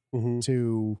Eyes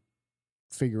to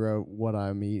figure out what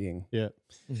I'm eating? Yeah.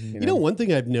 You know, one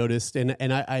thing I've noticed, and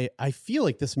I feel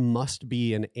like this must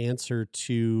be an answer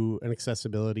to an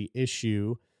accessibility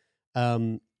issue.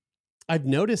 I've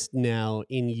noticed now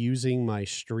in using my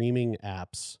streaming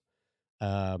apps,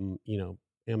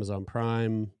 Amazon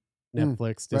Prime,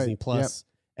 Netflix, Disney Plus,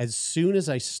 as soon as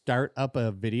I start up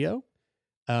a video,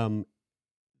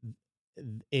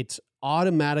 it's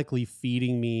automatically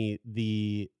feeding me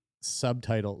the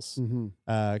subtitles,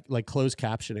 like closed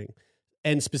captioning,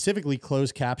 and specifically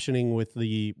closed captioning with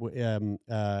the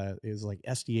is like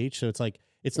SDH. So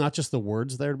it's not just the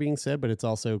words that are being said, but it's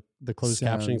also the closed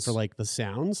captioning for like the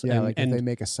sounds. Yeah, like if they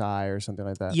make a sigh or something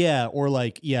like that. Yeah, or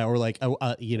like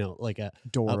a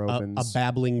door opens, a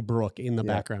babbling brook in the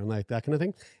background, like that kind of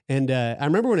thing. And I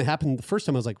remember when it happened the first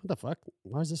time, I was like, "What the fuck?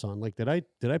 Why is this on? Like, did I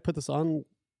put this on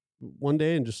one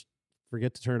day and just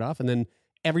forget to turn it off?" And then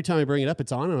every time I bring it up,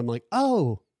 it's on, and I'm like,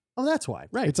 oh, that's why.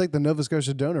 Right. It's like the Nova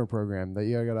Scotia donor program that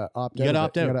you got to opt out. You got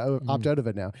to opt out of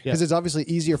it now, because it's obviously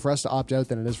easier for us to opt out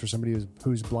than it is for somebody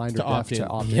who's blind or deaf to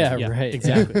opt in. Yeah, right.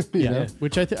 Exactly. Yeah.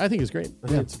 Which I think is great. I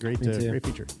think it's a great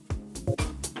feature.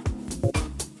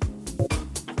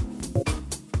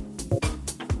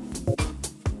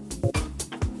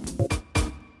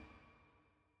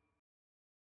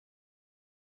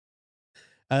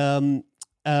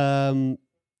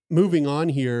 Moving on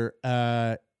here,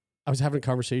 I was having a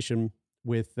conversation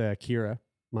with Kira,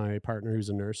 my partner who's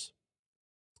a nurse,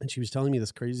 and she was telling me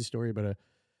this crazy story about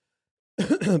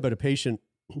a patient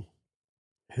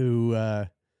who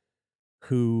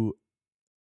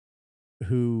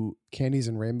candies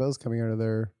and rainbows coming out of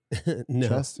their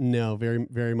chest? No, very,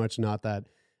 very much not that.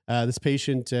 This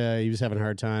patient, he was having a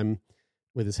hard time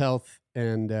with his health,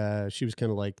 and she was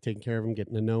kind of like taking care of him,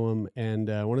 getting to know him. And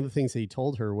one of the things that he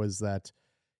told her was that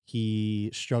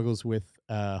he struggles with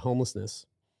homelessness.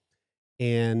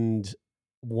 And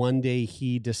one day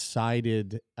he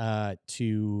decided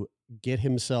to get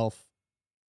himself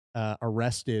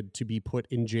arrested to be put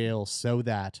in jail so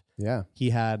that he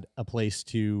had a place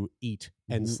to eat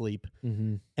and sleep.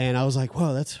 And I was like,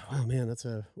 whoa, that's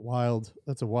a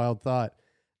wild thought.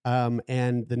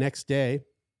 And the next day,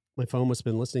 my phone must have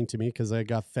been listening to me because I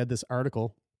got fed this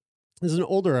article. This is an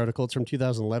older article. It's from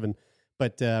 2011.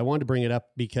 But I wanted to bring it up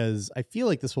because I feel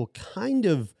like this will kind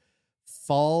of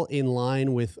fall in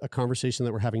line with a conversation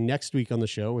that we're having next week on the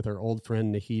show with our old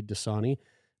friend Naheed Dasani.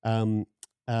 A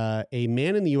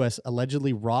man in the U.S.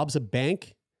 allegedly robs a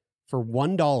bank for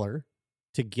 $1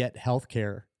 to get health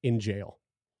care in jail.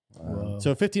 Wow. So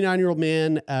a 59-year-old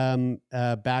man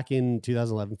back in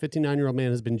 2011, 59-year-old man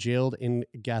has been jailed in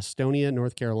Gastonia,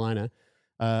 North Carolina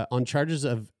on charges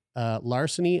of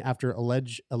larceny after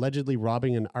allegedly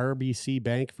robbing an RBC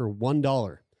bank for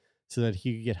 $1 so that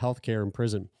he could get health care in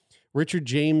prison. Richard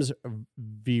James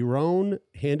Verone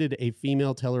handed a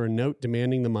female teller a note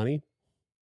demanding the money.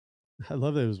 I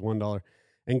love that it was $1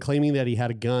 and claiming that he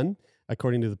had a gun,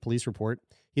 according to the police report.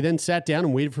 He then sat down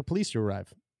and waited for police to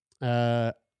arrive.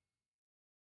 I'll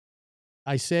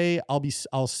be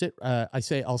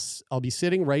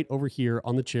sitting right over here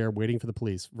on the chair waiting for the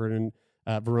police.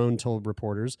 Verone told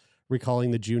reporters,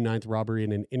 recalling the June 9th robbery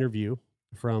in an interview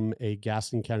from a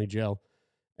Gaston County jail.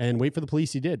 And wait for the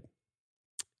police he did.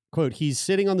 Quote, he's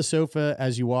sitting on the sofa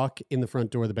as you walk in the front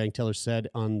door, the bank teller said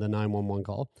on the 911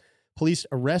 call. Police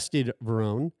arrested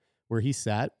Verone where he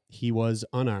sat. He was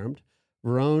unarmed.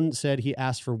 Verone said he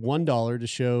asked for $1 to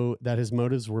show that his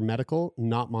motives were medical,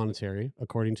 not monetary,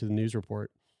 according to the news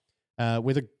report.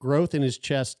 With a growth in his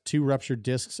chest, 2 ruptured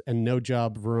discs, and no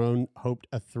job, Verone hoped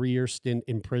a 3-year stint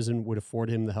in prison would afford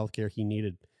him the health care he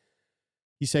needed.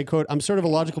 He said, quote, I'm sort of a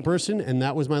logical person, and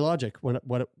that was my logic,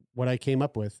 what I came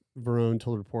up with, Verone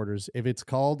told reporters. If it's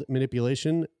called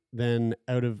manipulation, then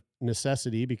out of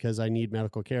necessity, because I need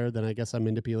medical care, then I guess I'm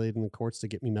manipulating the courts to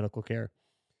get me medical care.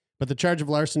 But the charge of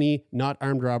larceny, not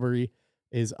armed robbery,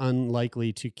 is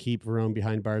unlikely to keep Verone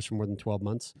behind bars for more than 12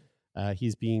 months.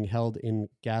 He's being held in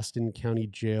Gaston County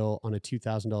Jail on a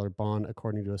 $2,000 bond,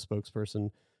 according to a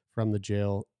spokesperson from the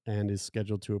jail, and is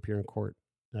scheduled to appear in court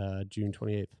June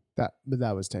 28th. But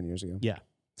that was 10 years ago. Yeah.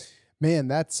 Man,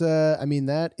 that's,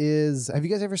 that is, have you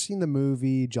guys ever seen the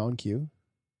movie John Q?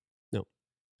 No.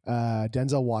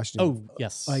 Denzel Washington. Oh,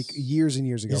 yes. Like years and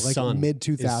years ago, His like son mid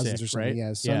 2000s is sick, or something. right?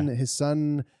 Yeah, his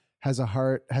son has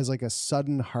like a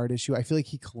sudden heart issue. I feel like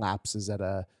he collapses at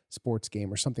a sports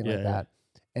game or something like that.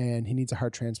 And he needs a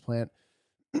heart transplant.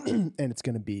 And it's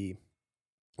going to be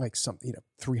like something,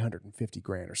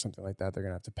 $350,000 or something like that. They're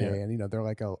going to have to pay. Yeah. And, they're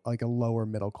like a lower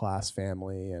middle class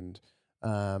family, and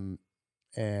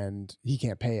he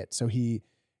can't pay it. So he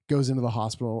goes into the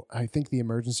hospital, I think the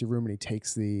emergency room, and he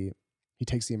takes the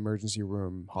emergency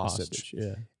room hostage.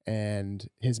 Yeah. And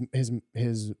his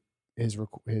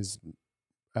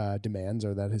demands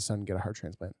are that his son get a heart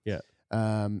transplant. Yeah.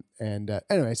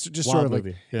 Anyway, it's just Wild sort of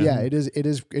movie. like, yeah, it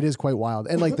is quite wild.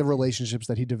 And like the relationships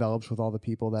that he develops with all the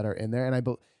people that are in there. And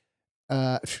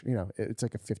it's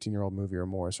like a 15-year-old movie or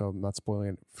more, so I'm not spoiling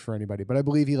it for anybody, but I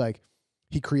believe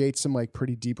he creates some like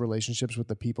pretty deep relationships with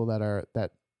the people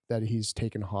that he's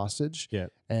taken hostage. Yeah.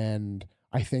 And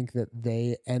I think that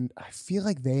I feel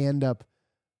like they end up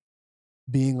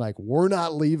being like, we're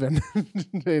not leaving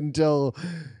until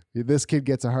this kid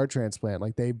gets a heart transplant.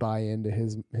 Like they buy into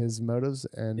his motives,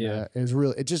 and it's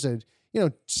just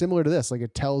similar to this. Like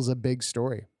it tells a big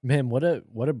story. Man, what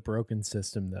a broken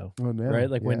system though. Oh, no. Right?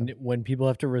 Like when people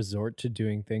have to resort to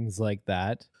doing things like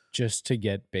that just to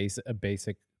get a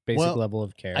basic level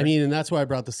of care. I mean, and that's why I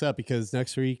brought this up, because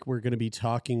next week we're going to be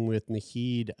talking with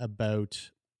Nahid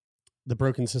about the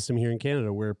broken system here in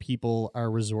Canada, where people are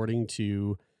resorting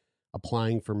to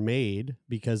applying for MAID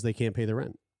because they can't pay the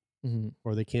rent,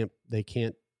 or they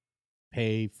can't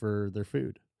pay for their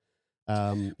food.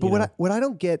 But what I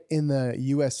don't get in the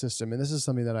U.S. system, and this is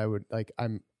something that I would like,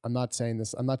 I'm not saying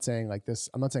this. I'm not saying like this.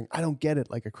 I'm not saying I don't get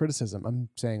it like a criticism. I'm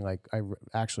saying like I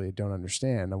actually don't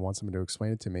understand. I want someone to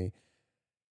explain it to me,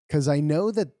 because I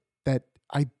know that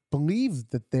I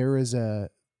believe that there is that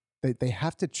they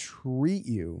have to treat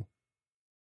you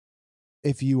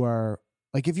if you are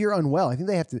like, if you're unwell. I think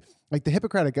they have to, like the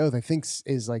Hippocratic Oath, I think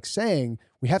is like saying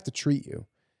we have to treat you,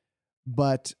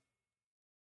 but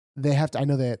they have to, I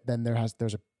know that then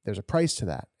there's a price to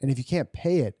that. And if you can't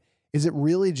pay it, is it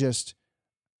really just,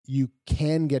 you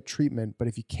can get treatment, but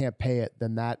if you can't pay it,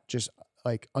 then that just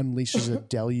like unleashes a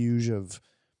deluge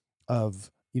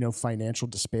of financial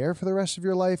despair for the rest of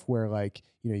your life, where like,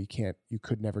 you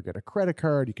could never get a credit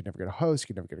card, you could never get a house, you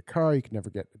could never get a car, you could never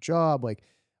get a job, like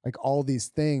all these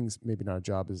things, maybe not a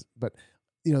job but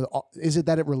is it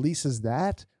that it releases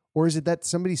that? Or is it that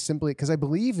somebody simply, because I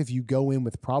believe if you go in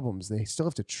with problems, they still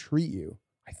have to treat you,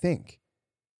 I think.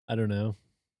 I don't know.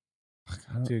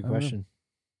 That's a good question.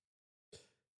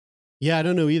 Yeah, I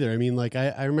don't know either. I mean, like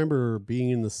I remember being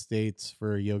in the States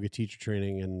for yoga teacher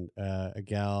training, and a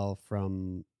gal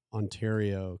from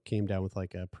Ontario came down with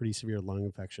like a pretty severe lung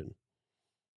infection.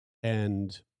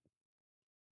 And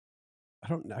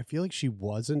I feel like she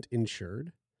wasn't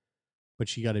insured, but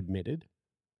she got admitted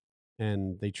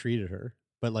and they treated her.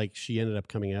 But like she ended up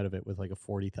coming out of it with like a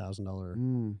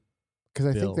 $40,000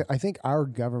 because I think our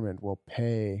government will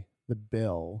pay the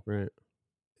bill right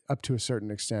up to a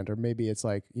certain extent, or maybe it's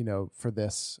like for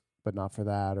this but not for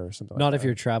that, or something. Not like if that.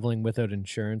 you're traveling without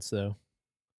insurance, though.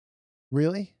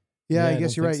 Really? Yeah, I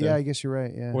guess you're right. So. Yeah, I guess you're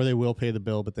right. Yeah. Or they will pay the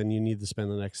bill, but then you need to spend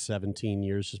the next 17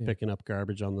 years just picking up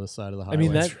garbage on the side of the highway.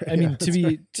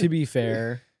 To be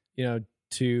fair,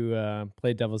 to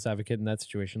play devil's advocate in that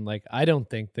situation, like I don't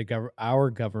think our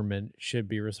government should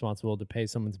be responsible to pay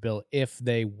someone's bill if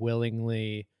they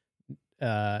willingly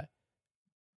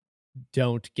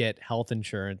don't get health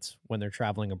insurance when they're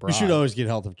traveling abroad. You should always get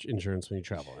health insurance when you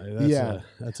travel. This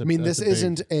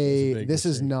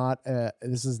is not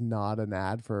an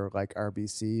ad for like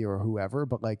RBC or whoever,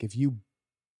 but like if you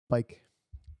like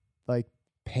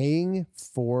paying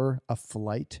for a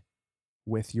flight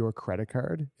with your credit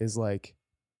card is like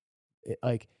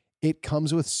it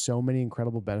comes with so many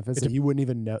incredible benefits that you wouldn't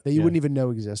even know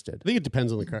existed. I think it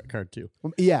depends on the card too.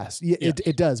 Yes,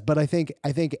 it does. But I think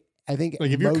like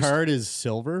if your card is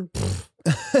silver,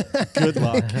 good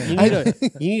luck. You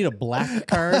need a black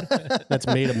card that's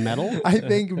made of metal. I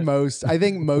think most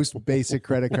basic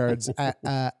credit cards have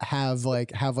a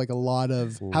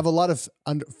lot of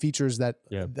features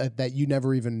that you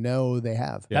never even know they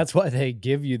have. That's why they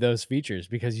give you those features,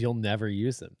 because you'll never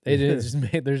use them. There's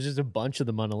just a bunch of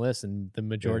them on a list, and the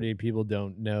majority of people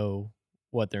don't know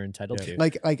what they're entitled to.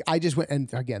 Like I just went,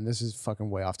 and again, this is fucking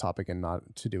way off topic and not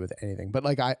to do with anything, but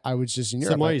like I was just in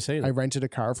Europe. So why are you saying I rented a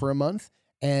car for a month,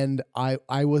 and I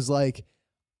was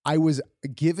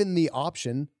given the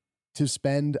option to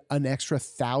spend an extra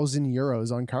 1,000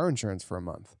 euros on car insurance for a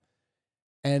month.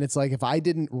 And it's like, if I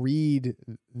didn't read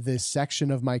this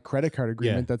section of my credit card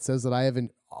agreement that says that I have an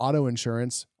auto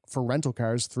insurance for rental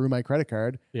cars through my credit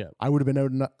card, I would have been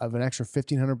owed of an extra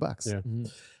 $1,500. Yeah.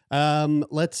 Mm-hmm.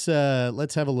 Let's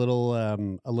have a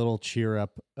little cheer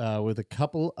up with a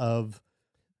couple of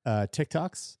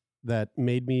TikToks that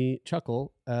made me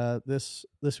chuckle this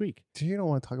week. Do you don't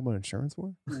want to talk about insurance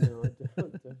more? No, I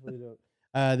definitely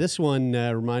don't. This one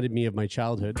reminded me of my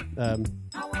childhood.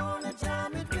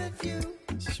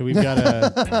 So we've got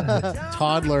a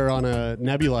toddler on a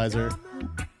nebulizer.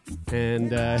 And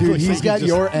dude, he's got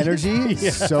your energy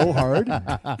so hard.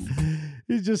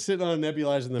 He's just sitting on a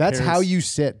nebulizer. And that's how you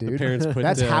sit, dude.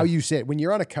 That's how you sit. When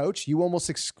you're on a couch, you almost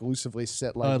exclusively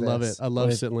sit like this. I love it. I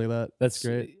love sitting like that. That's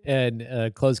great.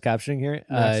 And closed captioning here.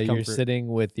 You're sitting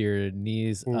with your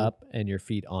knees up and your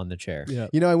feet on the chair. Yeah.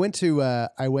 You know, I meant to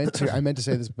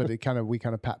say this, but we kind of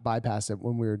bypassed it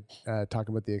when we were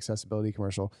talking about the accessibility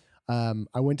commercial.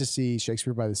 I went to see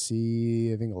Shakespeare by the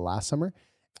Sea, I think last summer.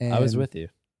 And I was with you.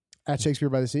 At Shakespeare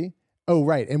by the Sea? Oh,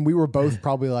 right. And we were both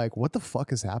probably like, what the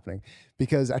fuck is happening?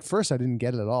 Because at first I didn't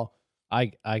get it at all.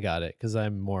 I got it because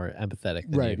I'm more empathetic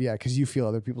than right, you. because you feel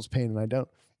other people's pain and I don't.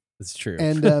 It's true.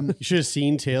 And you should have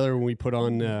seen Taylor when we put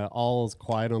on All Is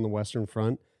Quiet on the Western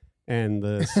Front and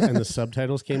the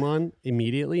subtitles came on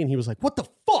immediately and he was like, what the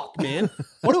fuck, man?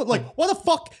 Why the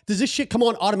fuck does this shit come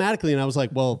on automatically? And I was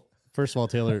like, well, first of all,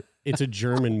 Taylor, it's a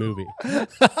German movie.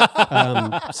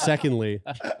 Secondly...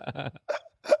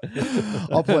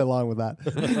 I'll play along with that.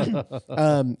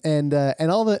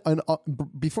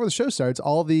 Before the show starts,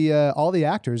 all the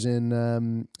actors in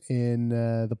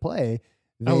the play,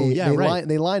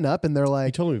 they line up and they're like,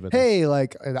 you told me about hey,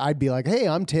 like I'd be like, hey,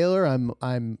 I'm Taylor.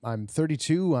 I'm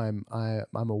 32. I'm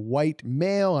a white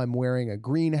male. I'm wearing a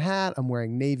green hat. I'm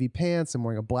wearing navy pants. I'm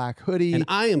wearing a black hoodie, and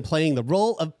I am playing the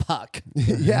role of Puck.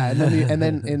 Yeah, and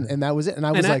then that was it. And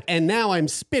I was like, and now I'm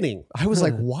spinning. I was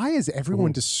like, why is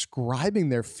everyone describing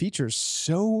their features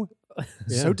so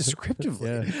descriptively?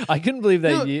 Yeah. I couldn't believe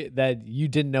that you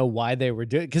didn't know why they were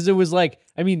doing it, because it was like,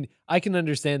 I mean, I can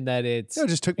understand that it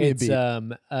just took me a beat.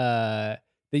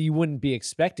 That you wouldn't be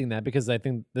expecting that, because I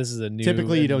think this is a new.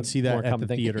 Typically, you don't see that at the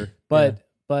theater, but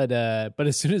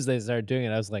as soon as they started doing it,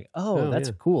 I was like,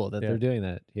 that's cool that they're doing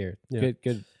that here. Yeah.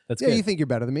 Good. That's good. You think you're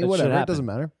better than me? Whatever, it doesn't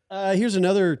matter. Here's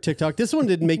another TikTok. This one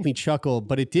didn't make me chuckle,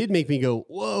 but it did make me go,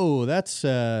 "Whoa, that's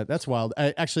wild."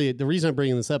 Actually, the reason I'm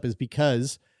bringing this up is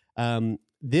because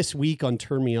this week on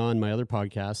Turn Me On, my other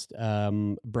podcast,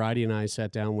 Bridie and I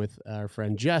sat down with our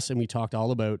friend Jess, and we talked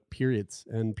all about periods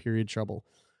and period trouble.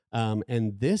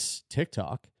 And this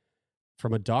TikTok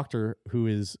from a doctor who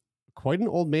is quite an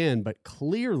old man, but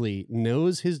clearly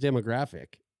knows his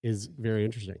demographic, is very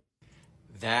interesting.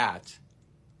 That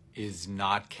is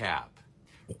not cap.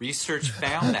 Research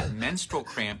found that menstrual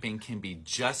cramping can be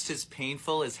just as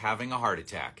painful as having a heart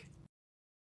attack.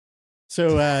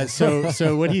 So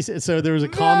what he said. So there was a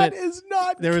comment. That is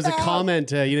not. There was a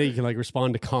comment. You can like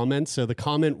respond to comments. So the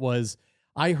comment was,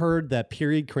 "I heard that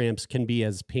period cramps can be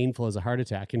as painful as a heart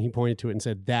attack," and he pointed to it and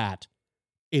said, "That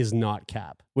is not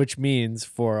cap." Which means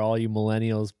for all you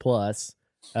millennials plus,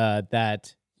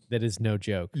 that is no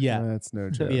joke. Yeah, that's no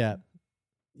joke. Yeah.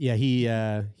 He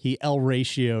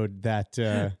L-ratioed that.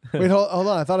 Wait, hold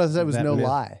on. I thought it was no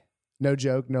lie, no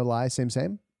joke, no lie.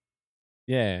 Same.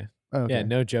 Yeah. Oh, okay. Yeah,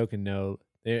 no joke and no,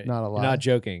 not a lie. You're not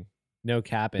joking. No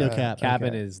capping. No cap.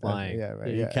 Capping is lying. Yeah, right.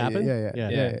 Are you capping?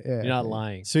 Yeah. You're not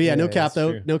lying. So no cap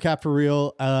though. True. No cap for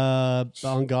real.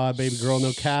 On God, baby girl,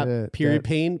 no cap. Shit, period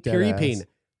pain. Period ass. pain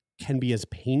can be as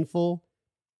painful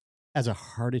as a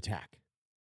heart attack.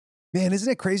 Man,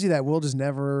 isn't it crazy that we'll just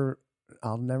never?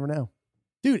 I'll never know.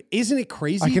 Dude, isn't it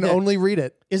crazy? I can only read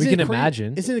it. We can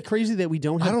imagine. Isn't it crazy that we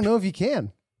don't have... I don't know if you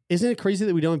can. Isn't it crazy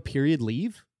that we don't have period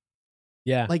leave?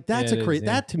 Yeah. Like that's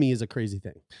that to me is a crazy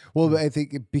thing. Well, I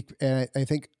think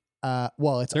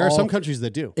Well, there are some countries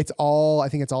that do. I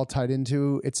think it's all tied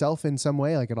into itself in some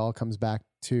way. Like it all comes back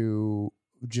to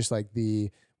just like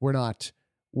we're not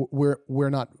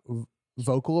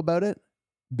vocal about it,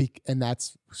 and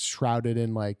that's shrouded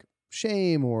in like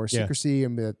shame or secrecy,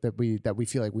 and that we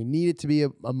feel like we need it to be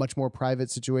a much more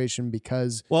private situation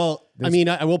because. Well, I mean,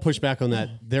 I will push back on that.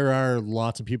 There are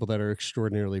lots of people that are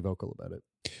extraordinarily vocal about it.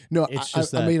 No, it's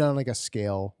just I mean on like a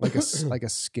scale, like a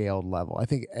scaled level. I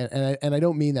think, and I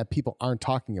don't mean that people aren't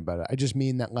talking about it. I just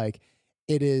mean that like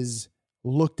it is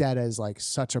looked at as like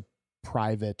such a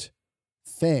private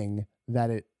thing that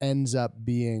it ends up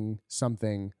being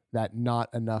something that not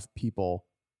enough people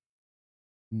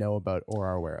know about or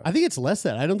are aware of. I think it's less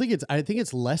that. I think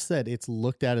it's less that it's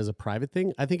looked at as a private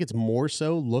thing. I think it's more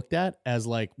so looked at as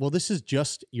like, well, this is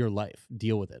just your life.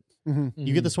 Deal with it. Mm-hmm.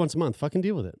 You get this once a month. Fucking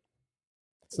deal with it.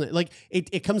 It's not, like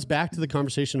it comes back to the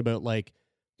conversation about like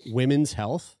women's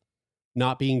health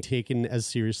not being taken as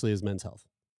seriously as men's health.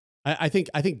 I think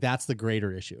that's the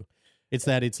greater issue. It's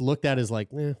that it's looked at as like,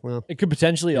 well, it could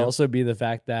potentially also be the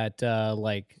fact that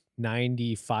like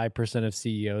 95% of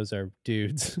CEOs are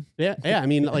dudes. Yeah. I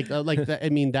mean, like that. I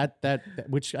mean that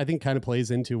which I think kind of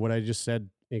plays into what I just said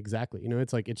exactly. You know,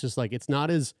 it's like it's just like it's not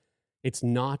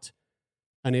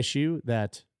an issue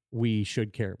that we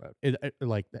should care about it,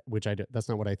 like which I do. That's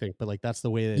not what I think, but like that's the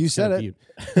way that you it's said it. viewed.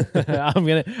 I'm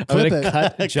gonna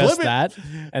cut just that,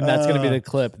 and that's gonna be the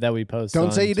clip that we post.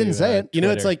 Don't say you didn't say it. You know,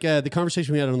 it's like the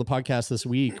conversation we had on the podcast this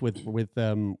week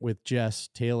with Jess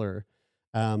Taylor.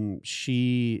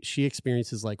 She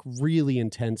experiences like really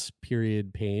intense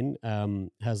period pain.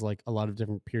 Has like a lot of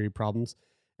different period problems,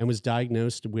 and was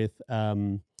diagnosed with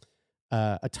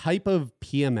a type of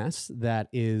PMS that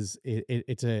is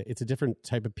it's a different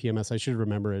type of PMS. I should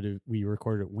remember it. We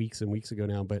recorded it weeks and weeks ago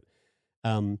now, but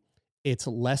it's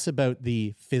less about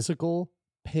the physical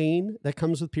pain that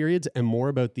comes with periods and more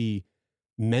about the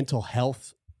mental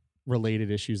health related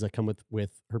issues that come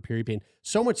with her period pain.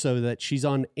 So much so that she's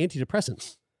on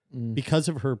antidepressants because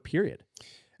of her period.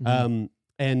 Mm-hmm.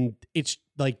 And it's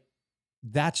like,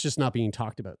 that's just not being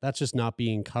talked about. That's just not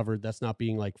being covered. That's not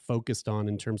being like focused on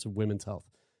in terms of women's health.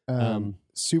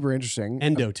 Super interesting.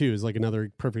 Endo too is like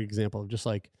another perfect example of just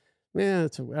like, I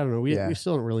don't know. We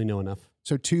still don't really know enough.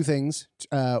 So two things,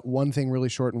 one thing really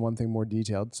short and one thing more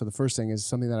detailed. So the first thing is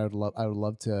something that I would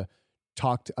love to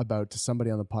talk about to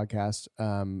somebody on the podcast,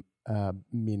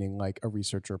 meaning like a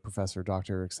researcher, professor,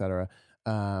 doctor, etc.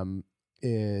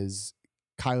 Is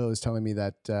Kylo is telling me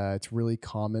that it's really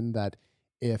common that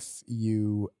if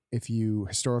you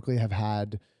historically have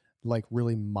had like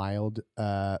really mild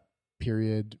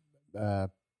period, like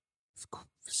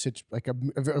a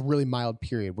really mild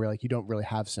period where like you don't really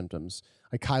have symptoms.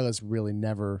 Like Kyla's really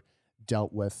never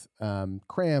dealt with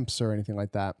cramps or anything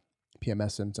like that,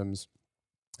 PMS symptoms,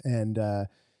 and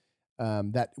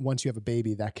that once you have a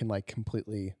baby, that can like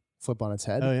completely flip on its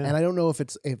head. Oh, yeah. And I don't know if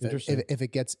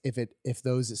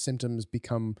those symptoms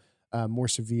become more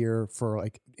severe for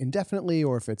like indefinitely,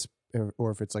 or if it's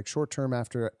like short term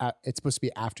after it's supposed to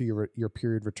be after your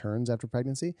period returns after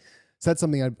pregnancy. So that's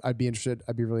something I'd be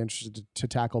really interested to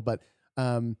tackle. But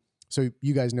so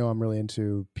you guys know I'm really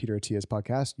into Peter Attia's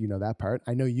podcast. You know that part.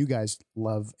 I know you guys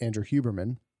love Andrew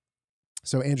Huberman.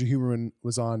 So Andrew Huberman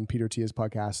was on Peter Attia's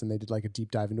podcast, and they did like a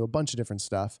deep dive into a bunch of different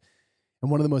stuff. And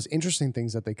one of the most interesting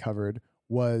things that they covered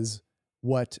was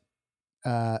what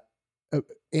Andrew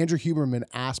Huberman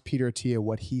asked Peter Attia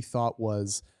what he thought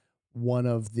was one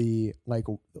of the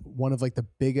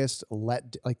biggest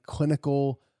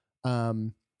clinical,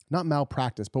 not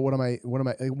malpractice, but one of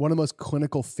the most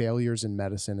clinical failures in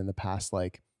medicine in the past,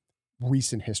 like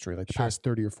recent history, like the past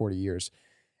 30 or 40 years.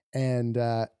 And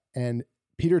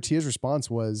Peter Attia's response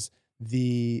was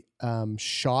the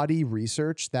shoddy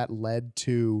research that led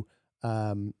to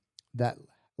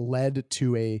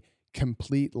a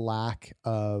complete lack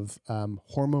of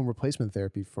hormone replacement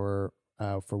therapy for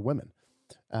women.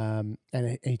 And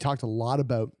he talked a lot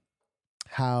about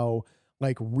how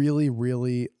like really,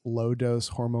 really low dose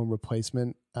hormone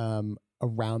replacement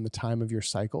around the time of your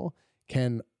cycle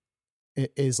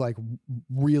is like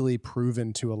really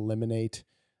proven to eliminate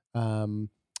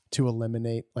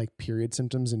like period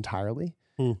symptoms entirely.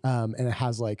 And it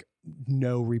has like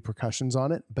no repercussions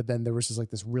on it. But then there was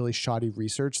this really shoddy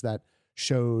research that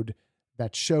showed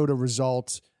a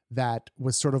result that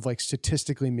was sort of like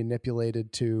statistically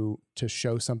manipulated to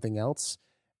show something else.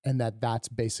 And that's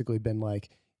basically been like,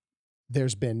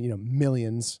 there's been,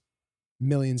 millions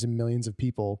and millions of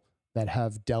people that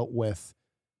have dealt with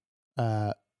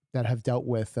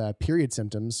period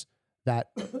symptoms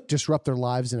that disrupt their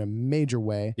lives in a major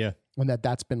way. Yeah. And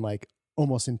that's been like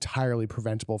almost entirely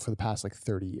preventable for the past like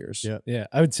 30 years. Yeah.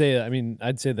 I'd say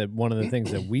that one of the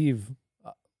things that we've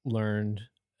learned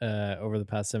over the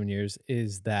past 7 years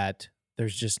is that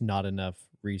there's just not enough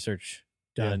research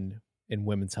done in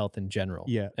women's health in general.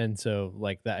 Yeah. And so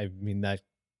like that, I mean,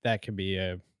 that can be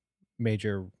a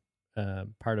major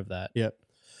part of that. Yep.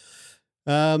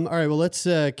 All right. Well, let's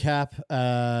cap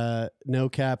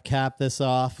this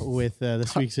off with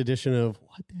this week's edition of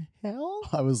What the Hell?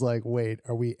 I was like, wait,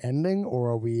 are we ending or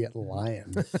are we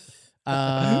lying?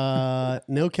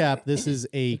 No cap. This is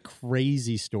a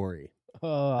crazy story.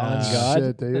 Oh, on God,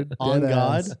 shit, dude. On Dead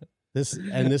God. ass.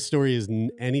 This story is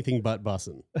anything but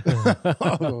bussin'.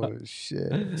 Oh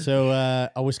shit. So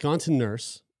a Wisconsin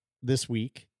nurse this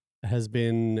week has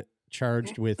been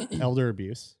charged with elder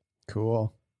abuse.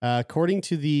 Cool. According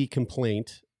to the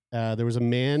complaint, there was a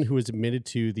man who was admitted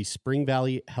to the Spring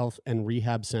Valley Health and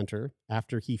Rehab Center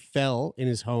after he fell in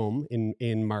his home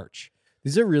in March.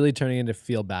 These are really turning into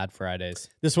feel bad Fridays.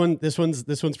 This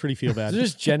one's pretty feel bad.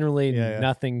 There's just generally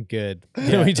nothing good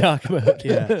that we talk about.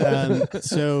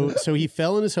 So he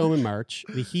fell in his home in March.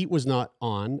 The heat was not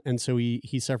on, and so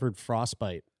he suffered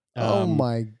frostbite. Oh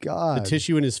my God. The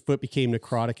tissue in his foot became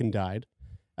necrotic and died,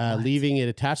 leaving it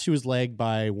attached to his leg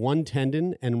by one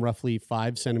tendon and roughly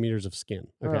 5 centimeters of skin.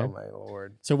 Okay? Oh my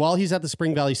Lord. So while he's at the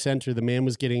Spring Valley Center, the man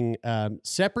was getting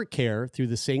separate care through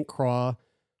the St. Croix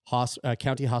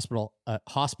County Hospital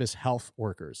hospice health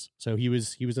workers. So he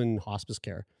was in hospice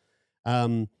care.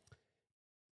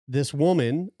 This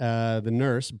woman, the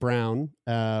nurse Brown,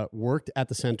 worked at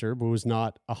the center but was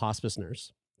not a hospice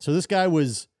nurse. So this guy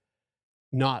was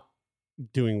not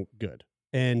doing good,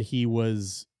 and he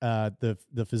was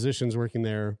the physicians working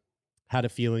there had a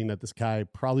feeling that this guy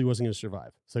probably wasn't going to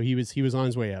survive. So he was on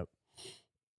his way out,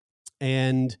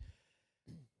 and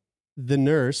the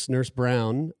nurse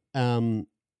Brown,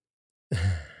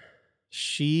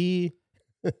 she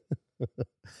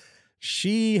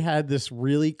had this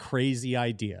really crazy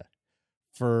idea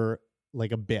for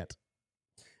like a bit.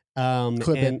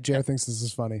 Clip it. Jared thinks this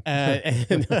is funny.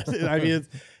 And I mean,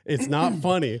 it's not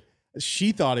funny.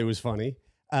 She thought it was funny.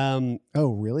 Oh,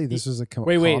 really? This was a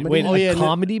wait, comedy?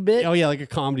 Comedy bit? Oh yeah, like a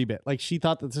comedy bit. Like she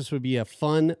thought that this would be a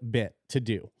fun bit to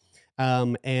do.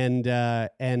 And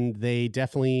they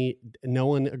definitely, no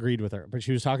one agreed with her, but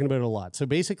she was talking about it a lot. So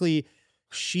basically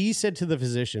she said to the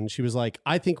physician, she was like,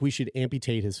 I think we should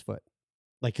amputate his foot.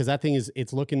 Like, cause that thing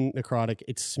it's looking necrotic.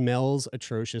 It smells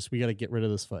atrocious. We got to get rid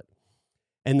of this foot.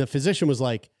 And the physician was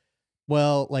like,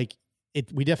 well, like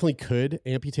we definitely could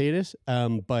amputate it.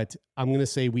 But I'm going to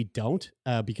say we don't,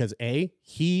 because A,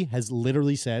 he has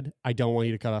literally said, I don't want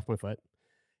you to cut off my foot.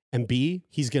 And B,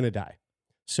 he's going to die.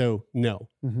 So no,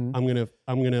 I'm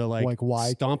gonna like why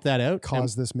stomp that out.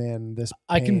 Cause this man this.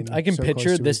 I can so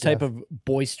picture this type death. of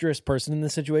boisterous person in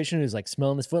this situation who's like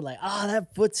smelling his foot, like,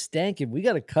 that foot's stanking. We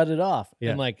got to cut it off.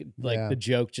 Yeah. And like the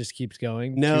joke just keeps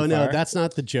going. No, too far. that's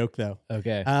not the joke though.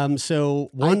 Okay.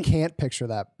 So I can't picture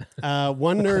that.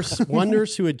 One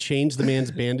nurse who had changed the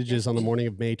man's bandages on the morning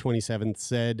of May 27th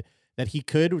said that he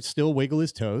could still wiggle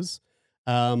his toes.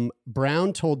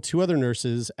 Brown told 2 other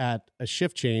nurses at a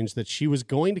shift change that she was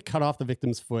going to cut off the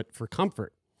victim's foot for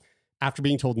comfort after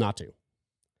being told not to.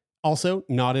 Also,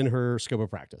 not in her scope of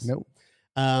practice. Nope.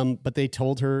 But they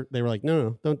told her, they were like,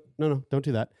 no, don't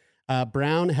do that.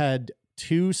 Brown had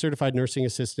 2 certified nursing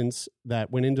assistants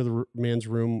that went into the man's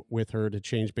room with her to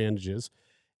change bandages.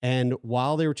 And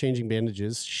while they were changing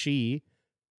bandages, she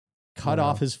cut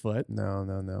off his foot. No.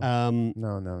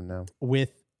 No.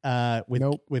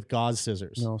 With gauze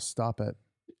scissors. No, stop it.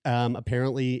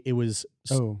 Apparently it was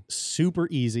super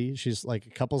easy. She's like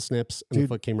a couple snips and the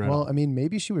foot came right off. Well, I mean,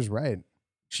 maybe she was right.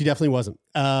 She definitely wasn't.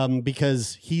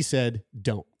 Because he said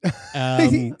don't.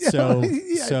 Okay,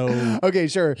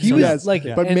 sure. He was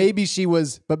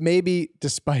but maybe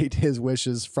despite his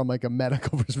wishes from like a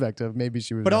medical perspective, maybe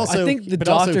she was But right. also I think the but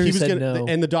doctor also he was said gonna, no.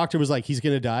 and the doctor was like, he's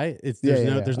gonna die.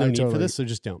 There's no need for this, so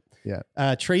just don't.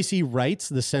 Yeah. Tracy Wrights,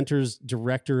 the center's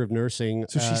director of nursing.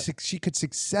 So she could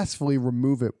successfully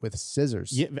remove it with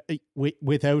scissors. Yeah,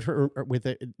 without her,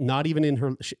 not even in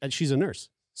her. She's a nurse.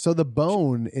 So the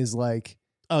bone is like.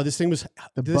 Oh, this thing was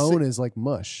is like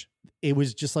mush. It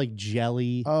was just like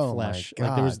jelly flesh. My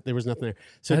God. Like there was nothing there.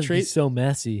 So so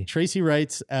messy. Tracy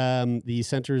Wrights, the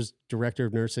center's director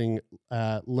of nursing,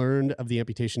 learned of the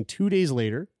amputation 2 days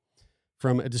later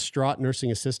from a distraught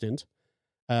nursing assistant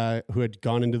who had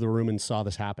gone into the room and saw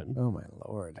this happen. Oh my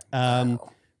Lord.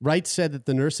 Wright said that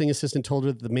the nursing assistant told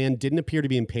her that the man didn't appear to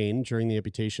be in pain during the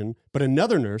amputation, but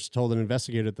another nurse told an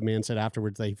investigator that the man said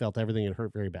afterwards that he felt everything had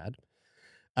hurt very bad.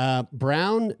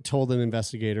 Brown told an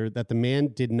investigator that the man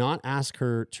did not ask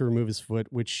her to remove his foot,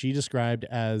 which she described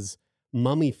as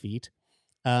mummy feet.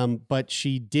 But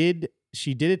she did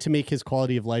it to make his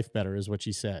quality of life better, is what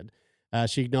she said.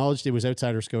 She acknowledged it was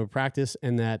outside her scope of practice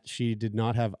and that she did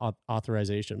not have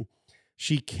authorization.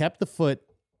 She kept the foot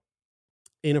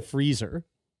in a freezer.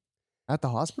 At the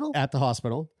hospital? At the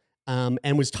hospital.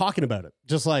 And was talking about it.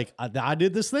 Just like, I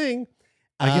did this thing.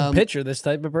 I can picture this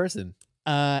type of person.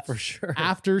 For sure.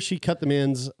 After she cut the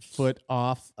man's foot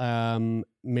off,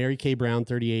 Mary Kay Brown,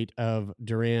 38, of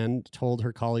Durand, told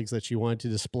her colleagues that she wanted to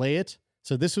display it.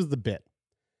 So this was the bit.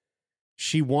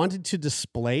 She wanted to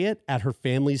display it at her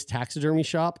family's taxidermy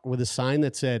shop with a sign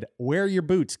that said, "Wear your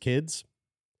boots, kids."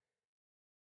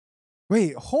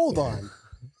 Wait, hold on.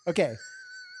 Okay.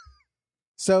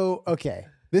 So,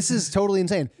 this is totally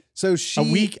insane. So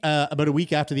about a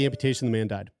week after the amputation, the man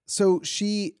died. So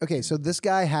this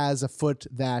guy has a foot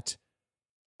that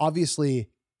obviously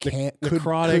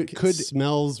could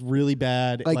smells really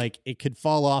bad. Like it could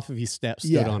fall off if he stood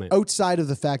on it. Outside of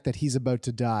the fact that he's about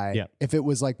to die. Yeah. If it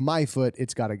was like my foot,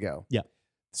 it's got to go. Yeah.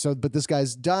 So, but this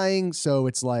guy's dying. So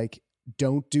it's like,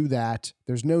 don't do that.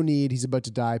 There's no need. He's about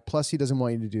to die. Plus he doesn't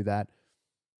want you to do that.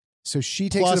 So she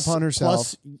takes it upon herself.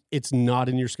 Plus, it's not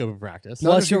in your scope of practice.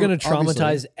 Plus, you're going to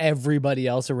traumatize everybody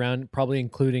else around, probably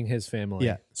including his family.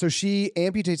 Yeah. So she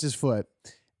amputates his foot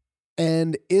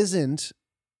and isn't,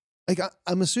 like,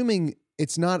 I'm assuming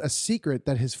it's not a secret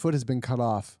that his foot has been cut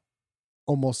off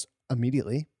almost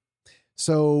immediately.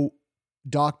 So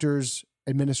doctors,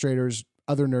 administrators,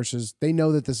 other nurses, they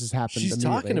know that this has happened. She's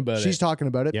talking about it. She's talking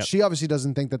about it. Yep. She obviously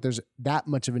doesn't think that there's that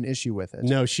much of an issue with it.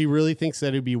 No, she really thinks that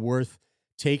it'd be worth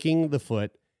taking the foot,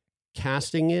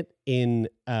 casting it in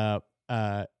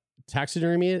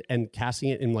taxidermy it and casting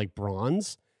it in like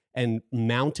bronze and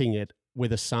mounting it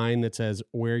with a sign that says,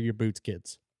 "Wear your boots,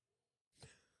 kids."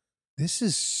 This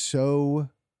is so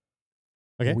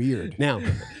weird. Now,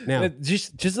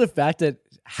 just the fact that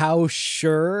how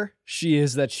sure she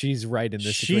is that she's right in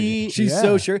this situation. She's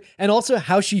so sure. And also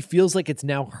how she feels like it's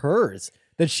now hers,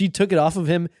 that she took it off of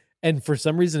him. And for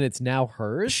some reason, it's now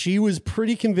hers. She was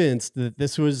pretty convinced that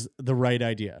this was the right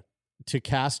idea, to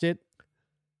cast it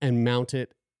and mount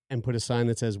it and put a sign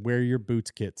that says, "Wear your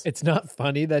boots, kids." It's not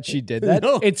funny that she did that.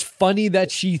 No. It's funny that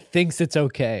she thinks it's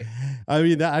okay. I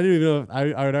mean, I don't even know.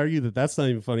 I would argue that that's not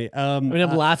even funny. I'm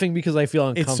laughing because I feel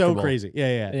uncomfortable. It's so crazy.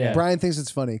 Yeah. Brian thinks it's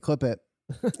funny. Clip it.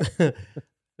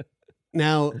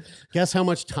 Now, guess how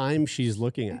much time she's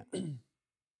looking at?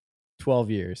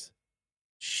 12 years.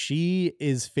 She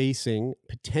is facing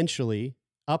potentially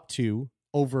up to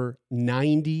over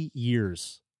 90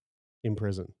 years in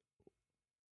prison.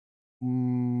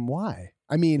 Why?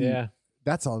 I mean,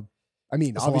 that's all. I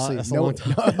mean, That's obviously, that's a long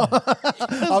time.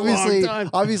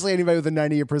 obviously, anybody with a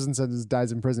 90-year prison sentence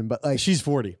dies in prison. But like, she's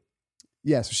 40.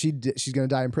 Yeah, so she's going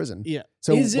to die in prison. Yeah.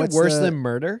 So is it worse than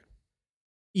murder?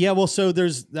 Yeah. Well, so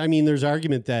there's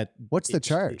argument that what's the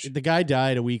charge? The guy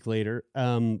died a week later.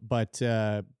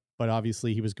 But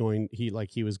obviously he was going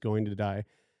to die.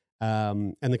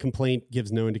 And the complaint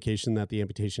gives no indication that the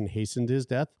amputation hastened his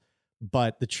death.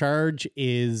 But the charge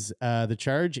is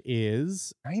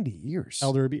 90 years.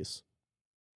 Elder abuse.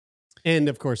 And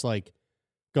of course, like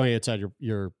going outside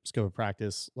your scope of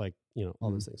practice, like, you know,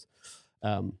 all those things.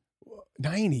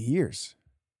 90 years.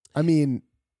 I mean,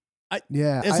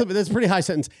 that's a pretty high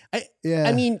sentence.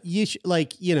 I mean, you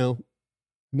like, you know,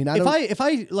 I mean, if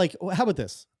I like, how about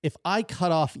this? If I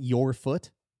cut off your foot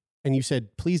and you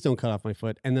said, "Please don't cut off my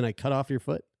foot," and then I cut off your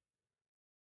foot,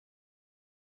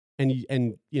 and you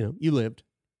know, you lived.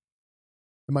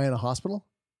 Am I in a hospital?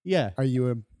 Yeah. Are you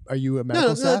a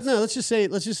medical staff? No. Let's just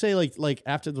say like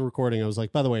after the recording, I was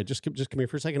like, by the way, just come here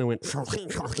for a second. I went, and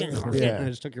I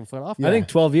just took your foot off. Yeah. I think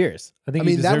 12 years. I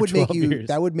mean, that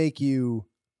would make you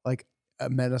like a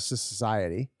menace to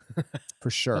society. For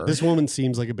sure. This woman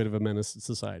seems like a bit of a menace to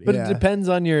society. But it depends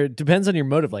on your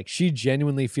motive. Like, she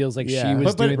genuinely feels like she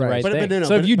was doing the right thing.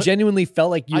 So if you genuinely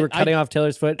felt like you were cutting off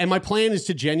Taylor's foot, and my plan is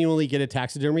to genuinely get a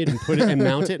taxidermy and put it and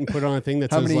mount it and put it on a thing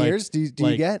that how says, many like, years do you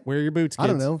get? Wear your boots, kids. I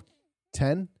don't know,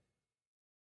 10.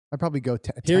 I'd probably go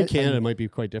 10. Here in Canada, it might be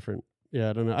quite different.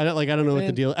 Yeah, I don't know. I don't know what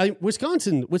the deal.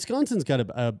 Wisconsin's got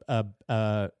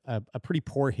a pretty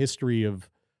poor history of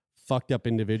fucked up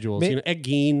individuals. You know, Ed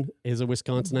Gein is a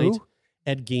Wisconsinite. Who?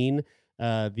 Ed Gein,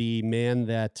 the man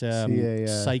that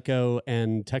Psycho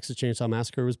and Texas Chainsaw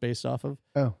Massacre was based off of.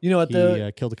 Oh, you know what?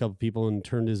 He killed a couple people and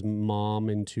turned his mom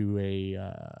into a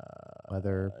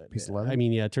leather piece of leather. I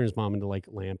mean, turned his mom into like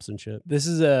lamps and shit.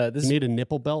 He made a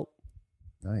nipple belt.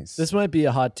 Nice. This might be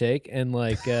a hot take, and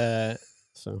like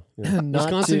So yeah. Not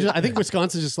Wisconsin, to- I think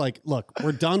Wisconsin's just like, look,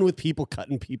 we're done with people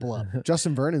cutting people up.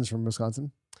 Justin Vernon's from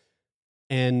Wisconsin.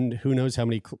 And who knows how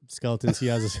many skeletons he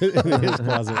has in his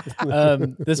closet.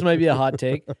 This might be a hot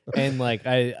take, and like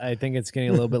I think it's getting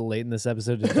a little bit late in this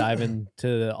episode to dive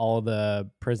into all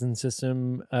the prison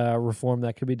system reform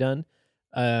that could be done.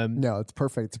 No, it's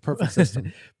perfect. It's a perfect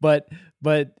system. but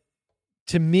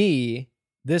to me,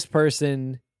 this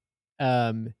person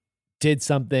did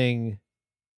something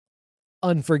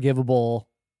unforgivable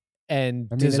and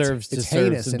deserves to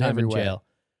serve some time in jail.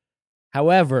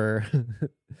 However,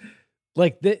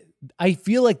 like I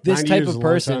feel like this type of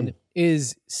person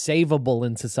is savable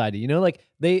in society. You know, like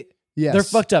they're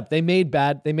fucked up. They made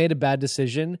a bad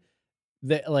decision.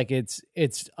 That like it's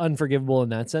unforgivable in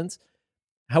that sense.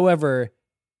 However,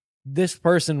 this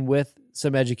person with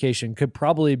some education could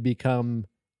probably become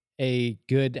a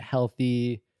good,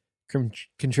 healthy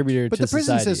contributor to the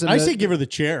prison society. system, I say give her the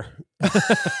chair.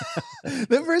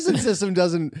 The prison system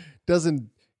doesn't.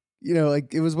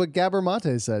 Like it was what Gabor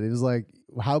Mate said. He was like,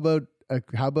 "How about a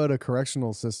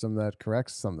correctional system that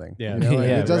corrects something?" Yeah,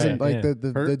 it doesn't right,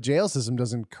 the jail system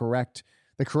doesn't correct.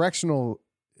 The correctional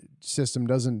system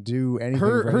doesn't do anything.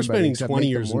 Her spending 20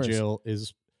 years in jail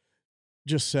is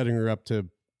just setting her up to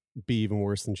be even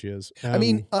worse than she is. I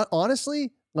mean,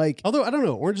 honestly, like, although I don't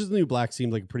know, Orange is the New Black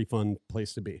seemed like a pretty fun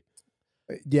place to be.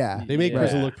 Yeah, they make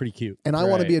prison look pretty cute. And I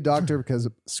want to be a doctor because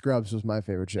Scrubs was my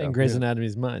favorite show. And Grey's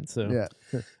Anatomy's mine. So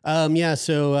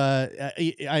So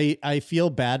I feel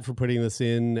bad for putting this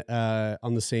in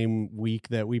on the same week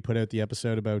that we put out the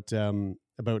episode about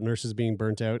nurses being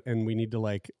burnt out, and we need to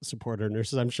like support our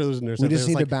nurses. I'm sure there's a nurse. We out just there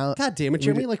need that's to like, balance. God damn it,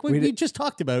 Jeremy! We just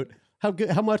talked about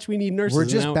how much we need nurses. We're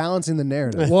just balancing the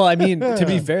narrative. Well, I mean, to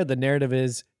be fair, the narrative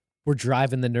is we're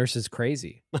driving the nurses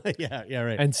crazy. yeah,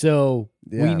 right. And so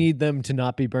we need them to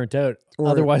not be burnt out.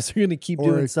 Otherwise, they're going to keep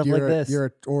doing stuff like this.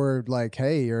 Or like,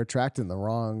 hey, you're attracting the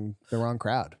wrong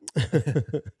crowd.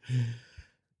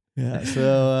 Yeah.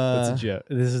 So that's a joke.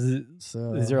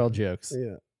 These are all jokes.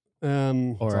 Yeah.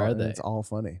 Or are they? It's all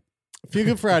funny. Feel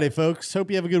Good Friday, folks. Hope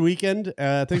you have a good weekend.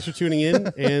 Thanks for tuning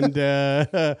in, and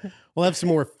we'll have some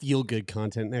more feel good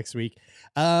content next week.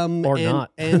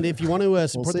 Not. And if you want to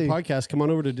support We'll the see. podcast, come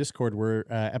on over to Discord, where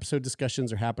episode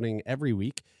discussions are happening every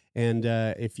week. And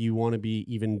if you want to be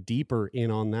even deeper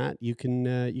in on that, you can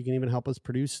even help us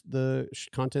produce the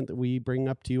content that we bring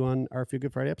up to you on our Feel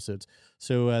Good Friday episodes.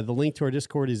 So the link to our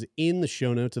Discord is in the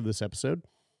show notes of this episode.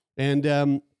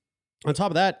 And on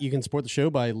top of that, you can support the show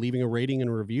by leaving a rating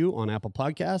and a review on Apple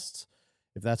Podcasts,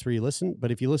 if that's where you listen. But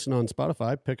if you listen on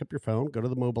Spotify, pick up your phone, go to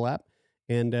the mobile app,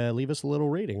 and leave us a little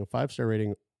rating, a 5-star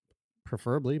rating,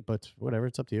 preferably, but whatever,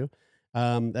 it's up to you.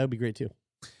 That would be great too.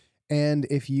 And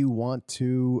if you want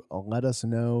to let us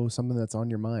know something that's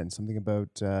on your mind, something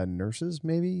about nurses,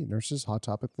 maybe nurses, hot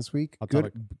topic this week,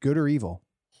 good or evil.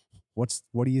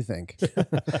 What do you think?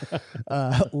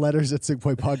 Letters at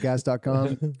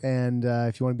sickboypodcast.com. And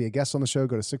if you want to be a guest on the show,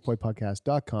 go to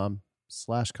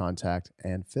sickboypodcast.com/contact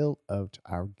and fill out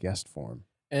our guest form.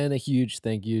 And a huge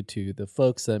thank you to the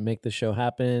folks that make the show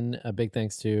happen. A big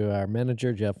thanks to our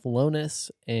manager, Jeff Lonis,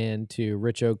 and to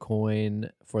Rich O'Coin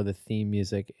for the theme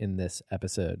music in this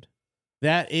episode.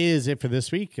 That is it for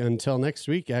this week. Until next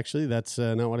week, actually, that's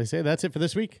not what I say. That's it for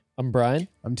this week. I'm Brian.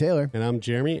 I'm Taylor. And I'm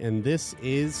Jeremy. And this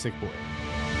is Sick Boy.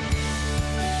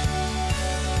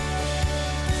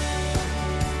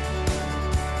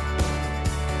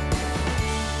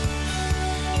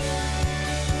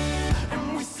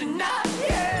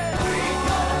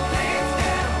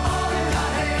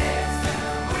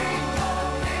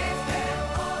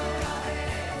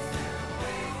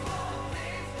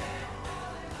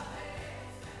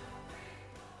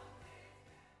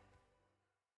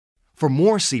 For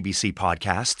more CBC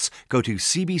podcasts, go to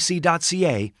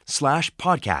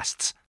cbc.ca/podcasts.